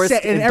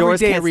reset, and every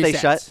day it resets. Stay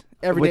shut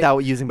without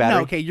using battery.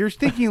 No, okay, you're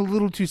thinking a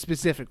little too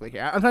specifically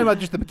here. I'm talking about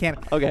just the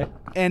mechanic. Okay,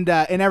 and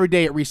every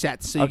day it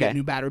resets, so you get a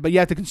new battery. But you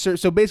have to conserve.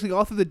 So basically,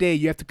 all through the day,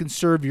 you have to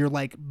conserve your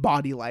like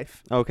body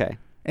life. Okay.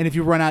 And if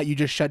you run out, you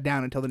just shut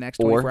down until the next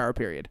 24-hour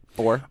period.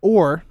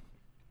 Or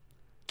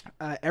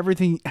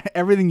everything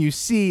you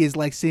see is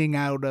like seeing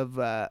out of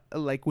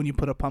like when you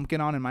put a pumpkin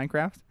on in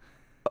Minecraft.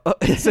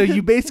 So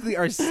you basically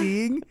are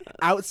seeing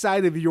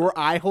outside of your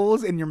eye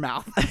holes in your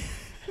mouth.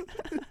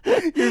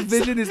 Your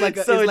vision is like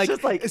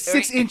just like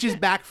 6 inches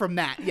back from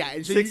that. Yeah,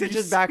 so 6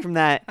 inches back from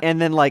that, and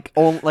then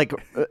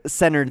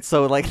centered.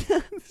 So like,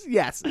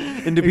 yes.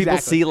 And do people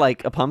see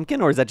like a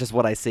pumpkin, or is that just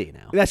what I see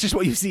now? That's just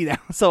what you see now.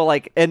 So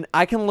like, and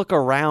I can look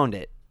around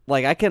it.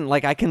 Like I can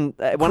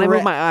when I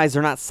move my eyes,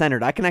 they're not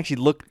centered. I can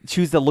actually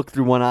choose to look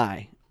through one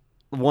eye,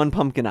 one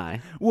pumpkin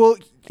eye. Well.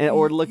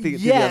 Or look through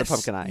the other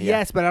pumpkin eye. Yeah.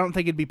 Yes, but I don't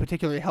think it'd be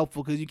particularly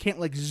helpful because you can't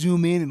like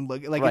zoom in and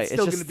look. Like right. it's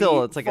still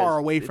going to be far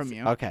away from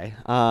you. Okay.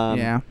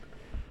 Yeah.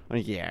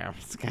 Yeah,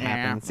 it's gonna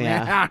happen.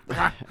 Yeah.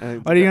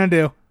 What are you gonna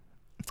do?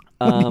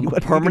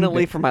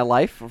 Permanently for my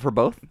life, for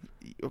both?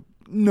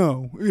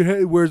 No,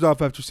 it wears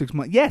off after 6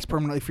 months. Yes,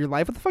 permanently for your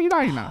life. What the fuck are you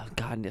talking about?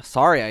 God,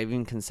 sorry, I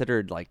even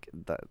considered like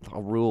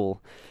a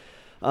rule.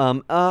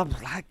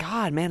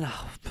 God, man.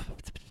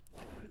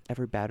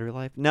 Every battery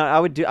life? No, I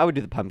would do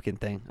the pumpkin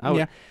thing.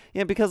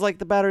 Yeah, because like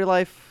the battery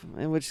life,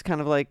 which is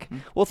kind of like,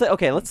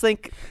 okay, let's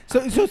think.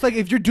 So it's like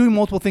if you're doing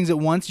multiple things at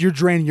once, you're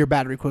draining your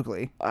battery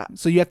quickly.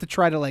 So you have to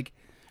try to like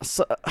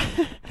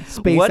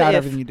space out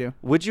everything you do.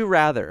 Would you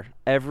rather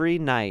every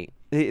night?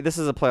 This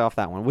is a play off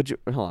that one. Would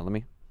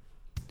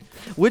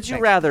you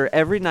rather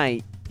every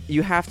night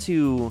you have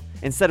to,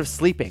 instead of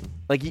sleeping,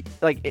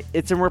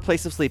 it's a more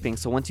place of sleeping.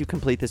 So once you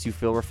complete this, you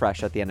feel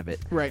refreshed at the end of it.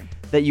 Right.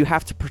 That you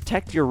have to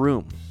protect your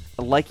room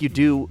like you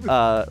do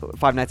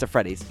Five Nights at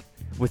Freddy's.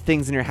 With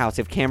things in your house,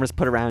 you have cameras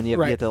put around you.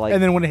 Right. You have to like,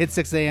 and then when it hits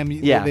 6 a.m.,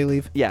 they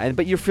leave. Yeah,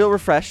 but you feel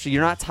refreshed, so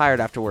you're not tired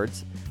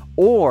afterwards.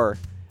 Or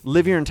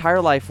live your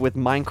entire life with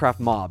Minecraft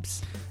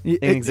mobs. in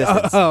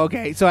existence. Oh,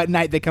 okay. So at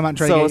night they come out and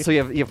try to get you. So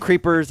you have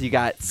creepers, you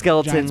got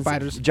skeletons,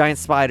 Giant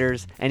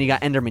spiders, and you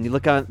got Endermen. You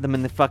look at them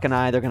in the fucking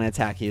eye, they're gonna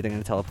attack you. They're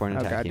gonna teleport and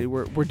Oh attack god, you.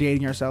 dude, we're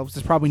dating ourselves.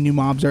 There's probably new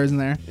mobs there, isn't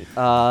there?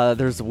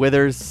 There's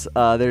withers.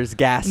 There's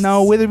ghasts.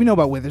 No, we know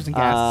about withers and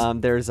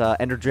ghasts. There's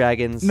ender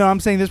dragons. No, I'm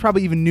saying there's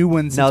probably even new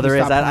ones. No, since we there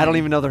is. stopped I don't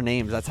playing. even know their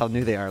names. That's how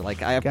new they are.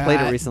 Like I played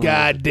it recently.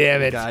 God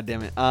damn it. God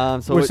damn it.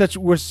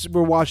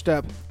 We're washed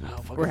up.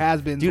 We're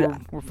has-beens.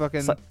 Dude, We're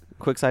fucking.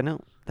 Quick side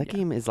note. That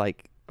game is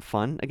like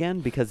fun again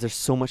because there's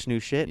so much new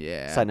shit.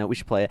 Yeah. Side note, we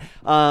should play it.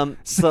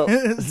 So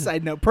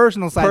side note,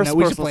 personal side note.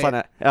 We should play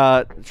personal it.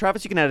 side note.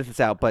 Travis, you can edit this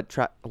out, but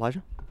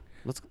Elijah,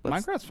 let's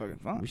Minecraft's fucking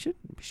fun. We should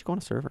go on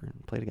a server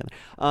and play together.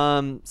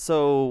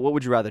 So what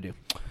would you rather do?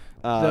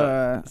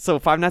 So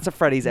Five Nights at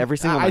Freddy's every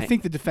single night. I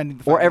think the defending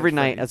the or Five every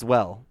Nights at night Freddy's. as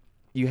well.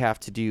 You have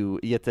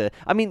to.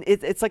 I mean,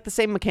 it's like the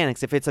same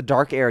mechanics. If it's a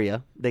dark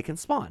area, they can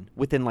spawn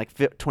within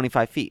like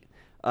 25 feet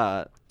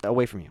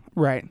away from you.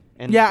 Right.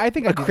 And yeah, I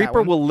think a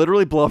creeper will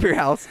literally blow up your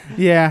house.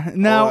 Yeah.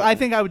 No, Or- I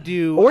think I would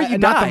do. or you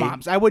not die. the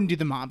mobs. I wouldn't do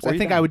the mobs. Or I you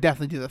think die. I would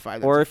definitely do the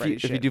Five Nights Or at if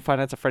Freddy's you shit. do Five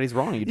Nights at Freddy's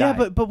wrong, you Yeah,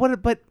 die.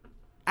 but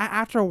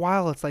after a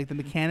while, it's like the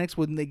mechanics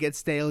wouldn't they get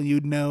stale?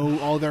 You'd know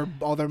all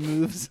their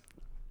moves.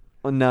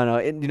 Well, no.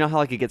 You know how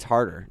like it gets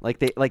harder.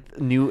 Like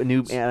new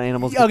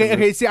animals.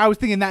 Okay. See, I was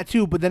thinking that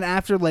too, but then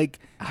after like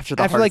After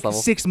hardest level.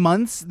 6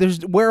 months,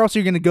 there's where else are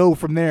you gonna go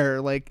from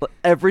there? Like,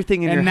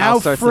 Everything in your and house now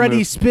starts to Freddy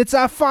move. spits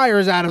out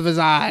fires out of his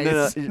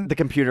eyes. No, the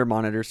computer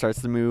monitor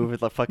starts to move.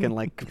 The fucking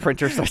like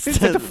printer starts It's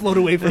like to to float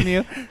away from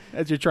you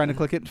as you're trying to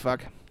click it.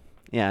 Fuck.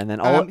 yeah, and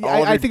then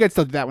I think I'd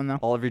still do that one though.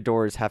 all of your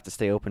doors have to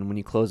stay open. When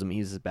you close them, it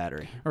uses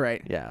battery.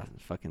 Right. Yeah,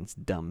 fucking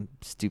dumb,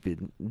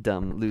 stupid,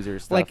 dumb loser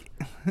stuff. Like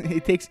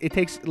it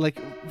takes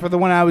like for the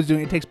one I was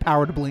doing, it takes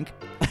power to blink.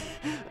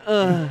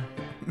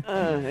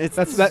 It's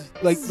That's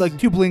like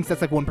 2 blinks.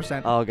 That's like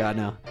 1%. Oh god,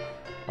 no.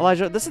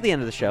 Elijah, this is the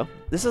end of the show.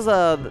 This is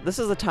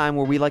a time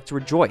where we like to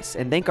rejoice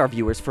and thank our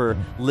viewers for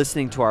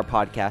listening to our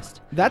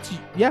podcast. That's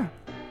yeah.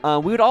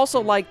 We would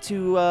also like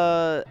to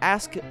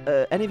ask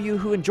any of you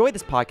who enjoyed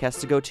this podcast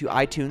to go to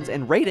iTunes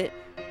and rate it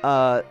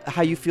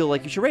how you feel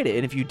like you should rate it.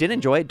 And if you did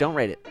enjoy it, don't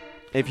rate it.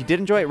 If you did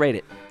enjoy it, rate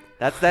it.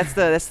 That's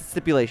the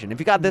stipulation. If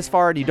you got this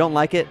far and you don't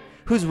like it,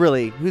 who's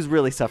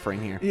really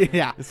suffering here?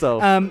 Yeah. So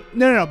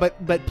no,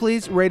 but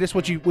please rate us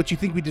what you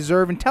think we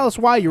deserve and tell us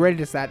why you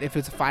rated us that. If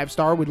it's a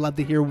 5-star, we'd love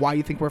to hear why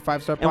you think we're a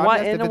 5-star podcast.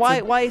 and If why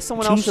it's a why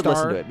someone else should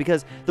listen 2-star, to it,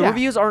 because the Yeah.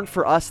 reviews aren't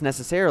for us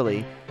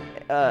necessarily.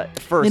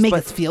 First, they make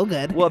but, us feel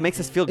good. well, it makes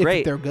us feel if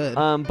great. they're good.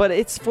 But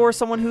it's for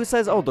someone who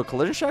says, "Oh, the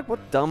Collision Shack,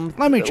 what dumb."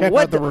 Let me check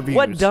what, out the reviews.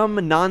 What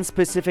dumb,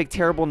 non-specific,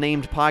 terrible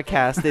named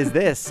podcast is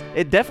this?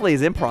 It definitely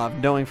is improv,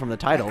 knowing from the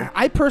title.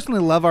 I personally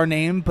love our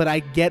name, but I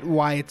get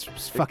why it's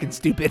fucking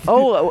stupid.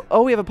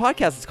 Oh, we have a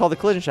podcast. It's called the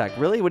Collision Shack.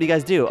 Really? What do you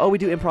guys do? Oh, we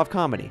do improv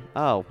comedy.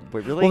 Oh,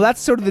 wait, really? Well, that's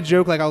sort of the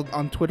joke. Like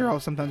on Twitter, I'll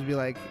sometimes be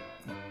like,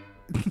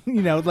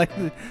 like,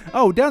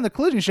 down the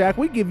Collision Shack,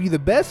 we give you the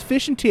best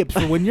fishing tips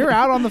for when you're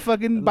out on the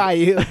fucking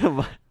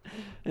bayou.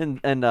 and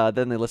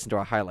then they listen to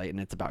our highlight, and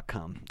it's about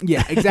cum.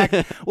 Yeah,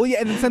 exactly. Well, yeah,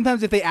 and then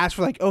sometimes if they ask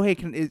for like, oh, hey,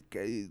 can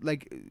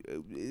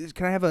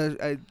I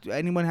have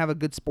anyone have a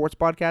good sports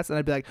podcast? And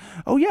I'd be like,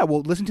 oh yeah,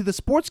 well, listen to the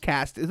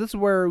Sportscast. This is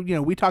where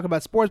we talk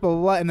about sports, blah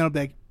blah blah. And then I'll be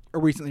like,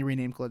 recently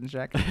renamed Collision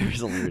Shack.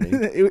 Recently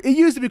renamed. it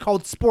used to be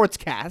called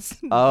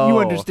Sportscast. Oh, you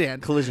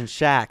understand? Collision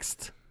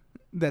Shacks.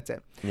 That's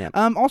it. Yeah.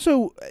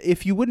 Also,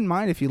 if you wouldn't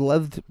mind, if you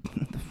loved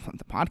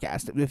the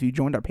podcast, if you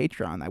joined our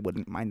Patreon, I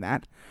wouldn't mind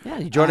that. Yeah,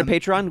 you join our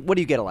Patreon. What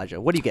do you get,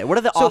 Elijah? What do you get? What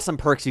are the awesome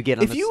perks you get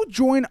on If this? you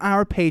join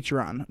our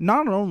Patreon,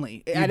 not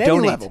only You at donate,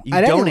 any level, you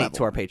at any donate level,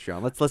 to our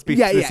Patreon. Let's be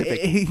yeah,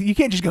 specific. you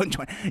can't just go and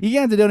join. You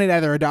have to donate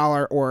either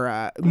 $1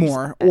 or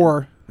more,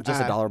 or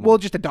just $1 more. Well,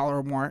 just $1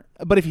 or more.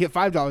 But if you get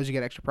 $5, you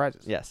get extra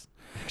prizes. Yes.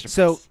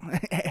 So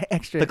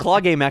extra. The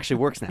claw game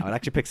actually works now. It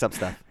actually picks up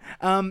stuff.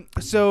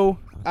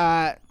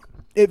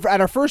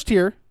 At our first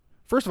tier,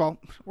 first of all,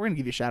 we're gonna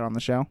give you a shout out on the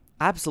show.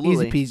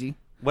 Absolutely. Easy peasy.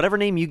 Whatever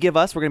name you give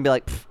us, we're gonna be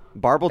like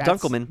Barble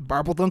Dunkelman.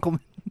 Barble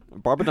Dunkelman.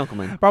 Barble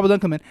Dunkelman. Barble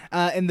Dunkelman.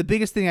 And the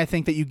biggest thing I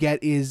think that you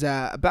get is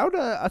about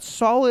a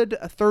solid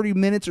 30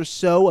 minutes or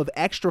so of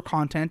extra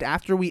content.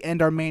 After we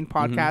end our main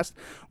podcast,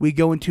 we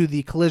go into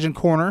the Collision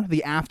Corner,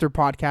 the after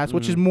podcast,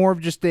 which is more of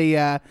just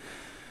a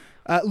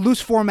loose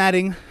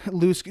formatting,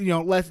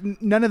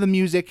 none of the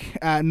music,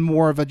 and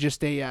more of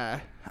just a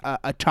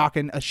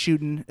talking, a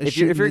shooting. If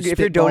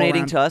you're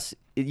donating to us,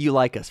 you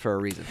like us for a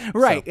reason,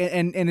 right? So.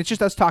 And it's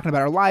just us talking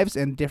about our lives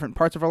and different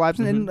parts of our lives,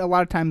 and a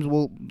lot of times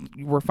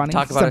we're funny.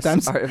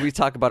 Sometimes we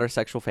talk about our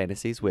sexual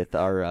fantasies with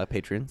our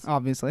patrons,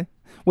 obviously,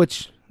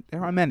 which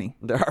there are many.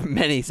 There are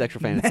many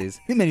sexual fantasies.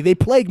 Many. They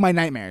plague my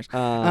nightmares.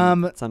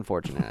 It's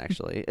unfortunate,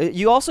 actually.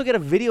 You also get a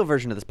video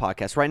version of this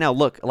podcast right now.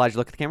 Look, Elijah,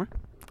 look at the camera.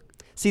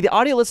 See, the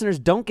audio listeners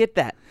don't get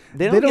that.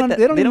 They don't get that.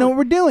 They don't even know what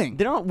we're doing.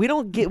 We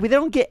don't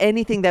get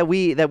anything that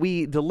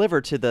we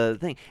deliver to the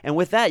thing. And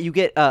with that, you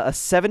get a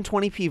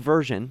 720p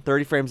version,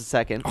 30 frames a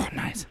second. Oh,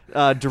 nice.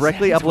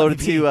 Directly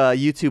uploaded to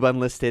YouTube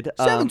unlisted.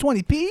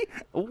 720p.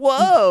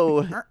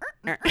 Whoa.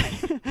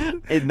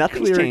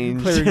 Nothing's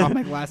changed. Clearing off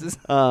my glasses.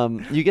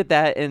 You get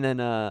that, and then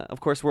of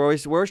course we're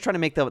always trying to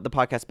make the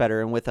podcast better.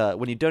 And with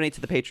when you donate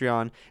to the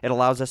Patreon, it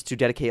allows us to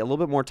dedicate a little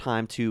bit more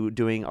time to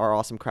doing our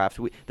awesome craft.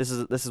 This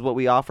is what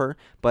we offer,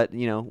 but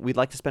we'd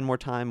like to spend more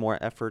time, more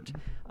effort,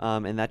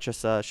 and that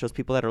just shows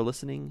people that are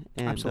listening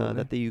and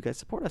that you guys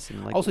support us.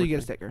 And also, you get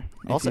a sticker.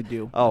 Also,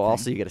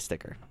 you get a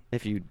sticker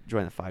if you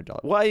join the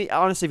 $5. Well,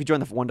 honestly, if you join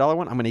the $1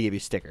 one, I'm going to give you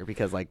a sticker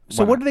because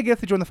So what do they get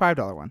if they join the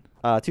 $5 one?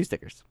 2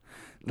 stickers.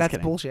 That's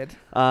bullshit.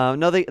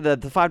 No, the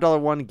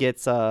 $5 one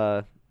gets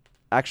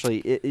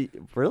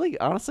really,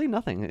 honestly,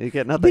 nothing. You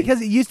get nothing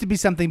because it used to be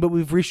something, but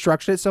we've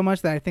restructured it so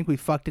much that I think we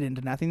fucked it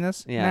into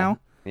nothingness. Now.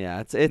 Yeah,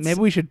 it's maybe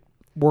we should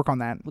work on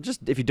that. Well,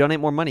 just if you donate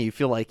more money, you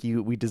feel like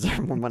we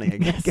deserve more money. I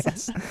guess.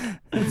 That's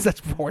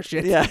such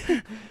horseshit. Yeah.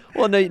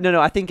 Well, no.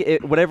 I think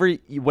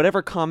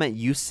whatever comment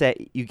you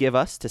give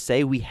us to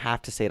say, we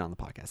have to say it on the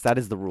podcast. That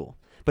is the rule.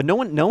 But no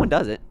one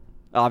does it.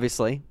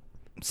 Obviously.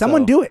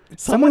 Someone do it.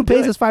 Someone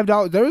pays us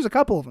 $5. There is a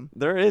couple of them.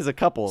 There is a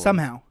couple.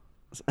 Somehow.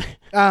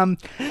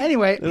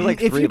 Anyway,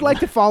 if you'd like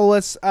to follow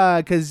us,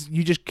 because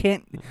you just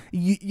can't.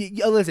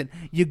 You listen.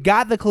 You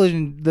got the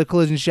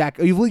Collision Shack.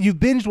 You've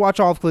binge watched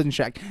all of Collision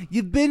Shack.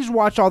 You've binge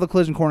watched all the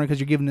Collision Corner because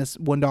you're giving us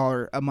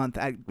 $1 a month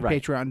at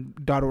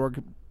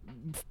patreon.org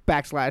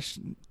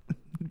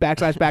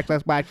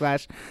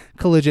 //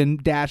 collision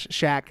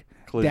shack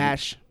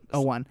dash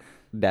 01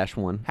 dash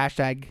 1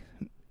 hashtag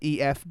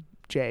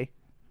EFJ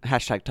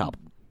hashtag top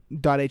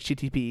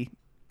 .http /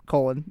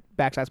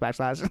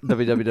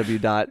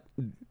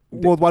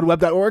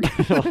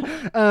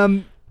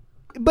 www.worldwideweb.org.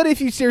 But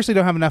if you seriously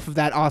don't have enough of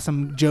that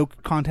awesome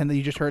joke content that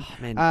you just heard,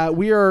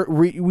 we are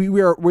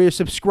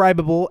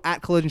subscribable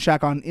at Collision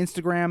Shack on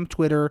Instagram,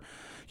 Twitter,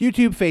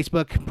 YouTube,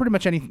 Facebook, pretty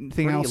much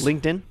anything else.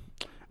 LinkedIn.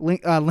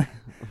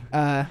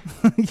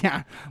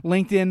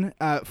 LinkedIn,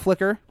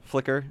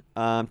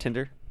 Flickr,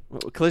 Tinder.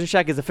 Collision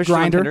Shack is officially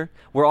Grindr. on Tinder.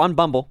 We're on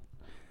Bumble.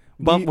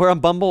 We're on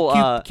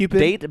Bumble Cupid.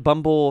 Date,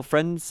 Bumble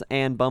Friends,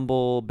 and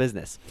Bumble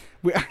Business.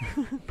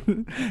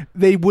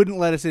 They wouldn't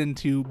let us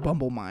into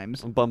Bumble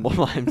Mimes.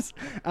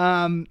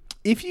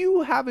 If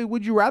you have a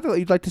Would You Rather that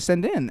you'd like to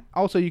send in,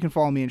 also you can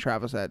follow me and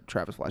Travis at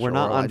Travis Fleischer. We're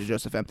not or on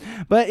Joseph M.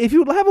 But if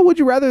you have a Would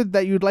You Rather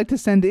that you'd like to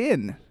send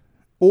in,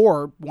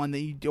 or one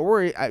that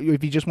or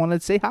if you just want to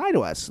say hi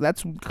to us,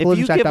 that's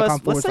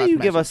collisionstack.com. Let's say you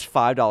give us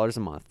 $5 a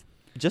month.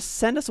 Just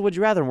send us a Would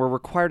You Rather, and we're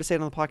required to say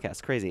it on the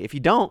podcast. Crazy. If you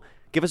don't,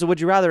 give us a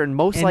Would You Rather, and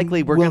most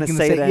likely we're going to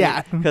say that.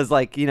 Yeah. Because,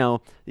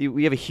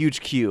 we have a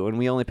huge queue, and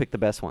we only pick the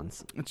best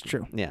ones. It's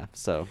true. Yeah,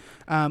 so.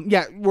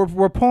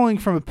 We're pulling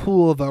from a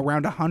pool of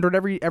around 100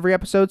 every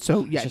episode.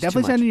 So, yeah,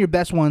 definitely send in your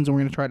best ones, and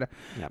we're going to try to.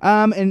 Yep.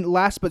 And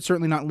last but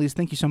certainly not least,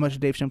 thank you so much to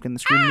Dave Shumka and the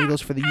Screaming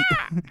Eagles for the.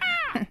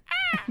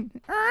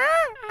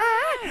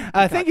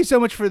 Thank you so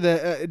much for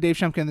the Dave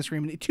Shumka and the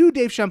Screaming to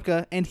Dave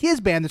Shumka and his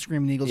band, the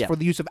Screaming Eagles, for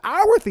the use of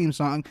our theme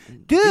song.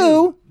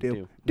 Do.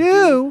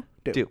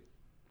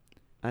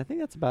 I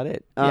think that's about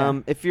it. Yeah.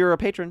 If you're a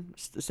patron,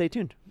 stay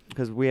tuned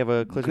because we have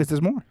a because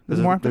there's more.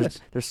 There's more after this.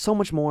 There's so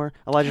much more.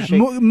 Elijah,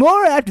 shake.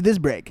 More after this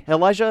break.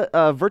 Elijah,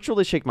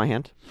 virtually shake my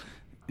hand.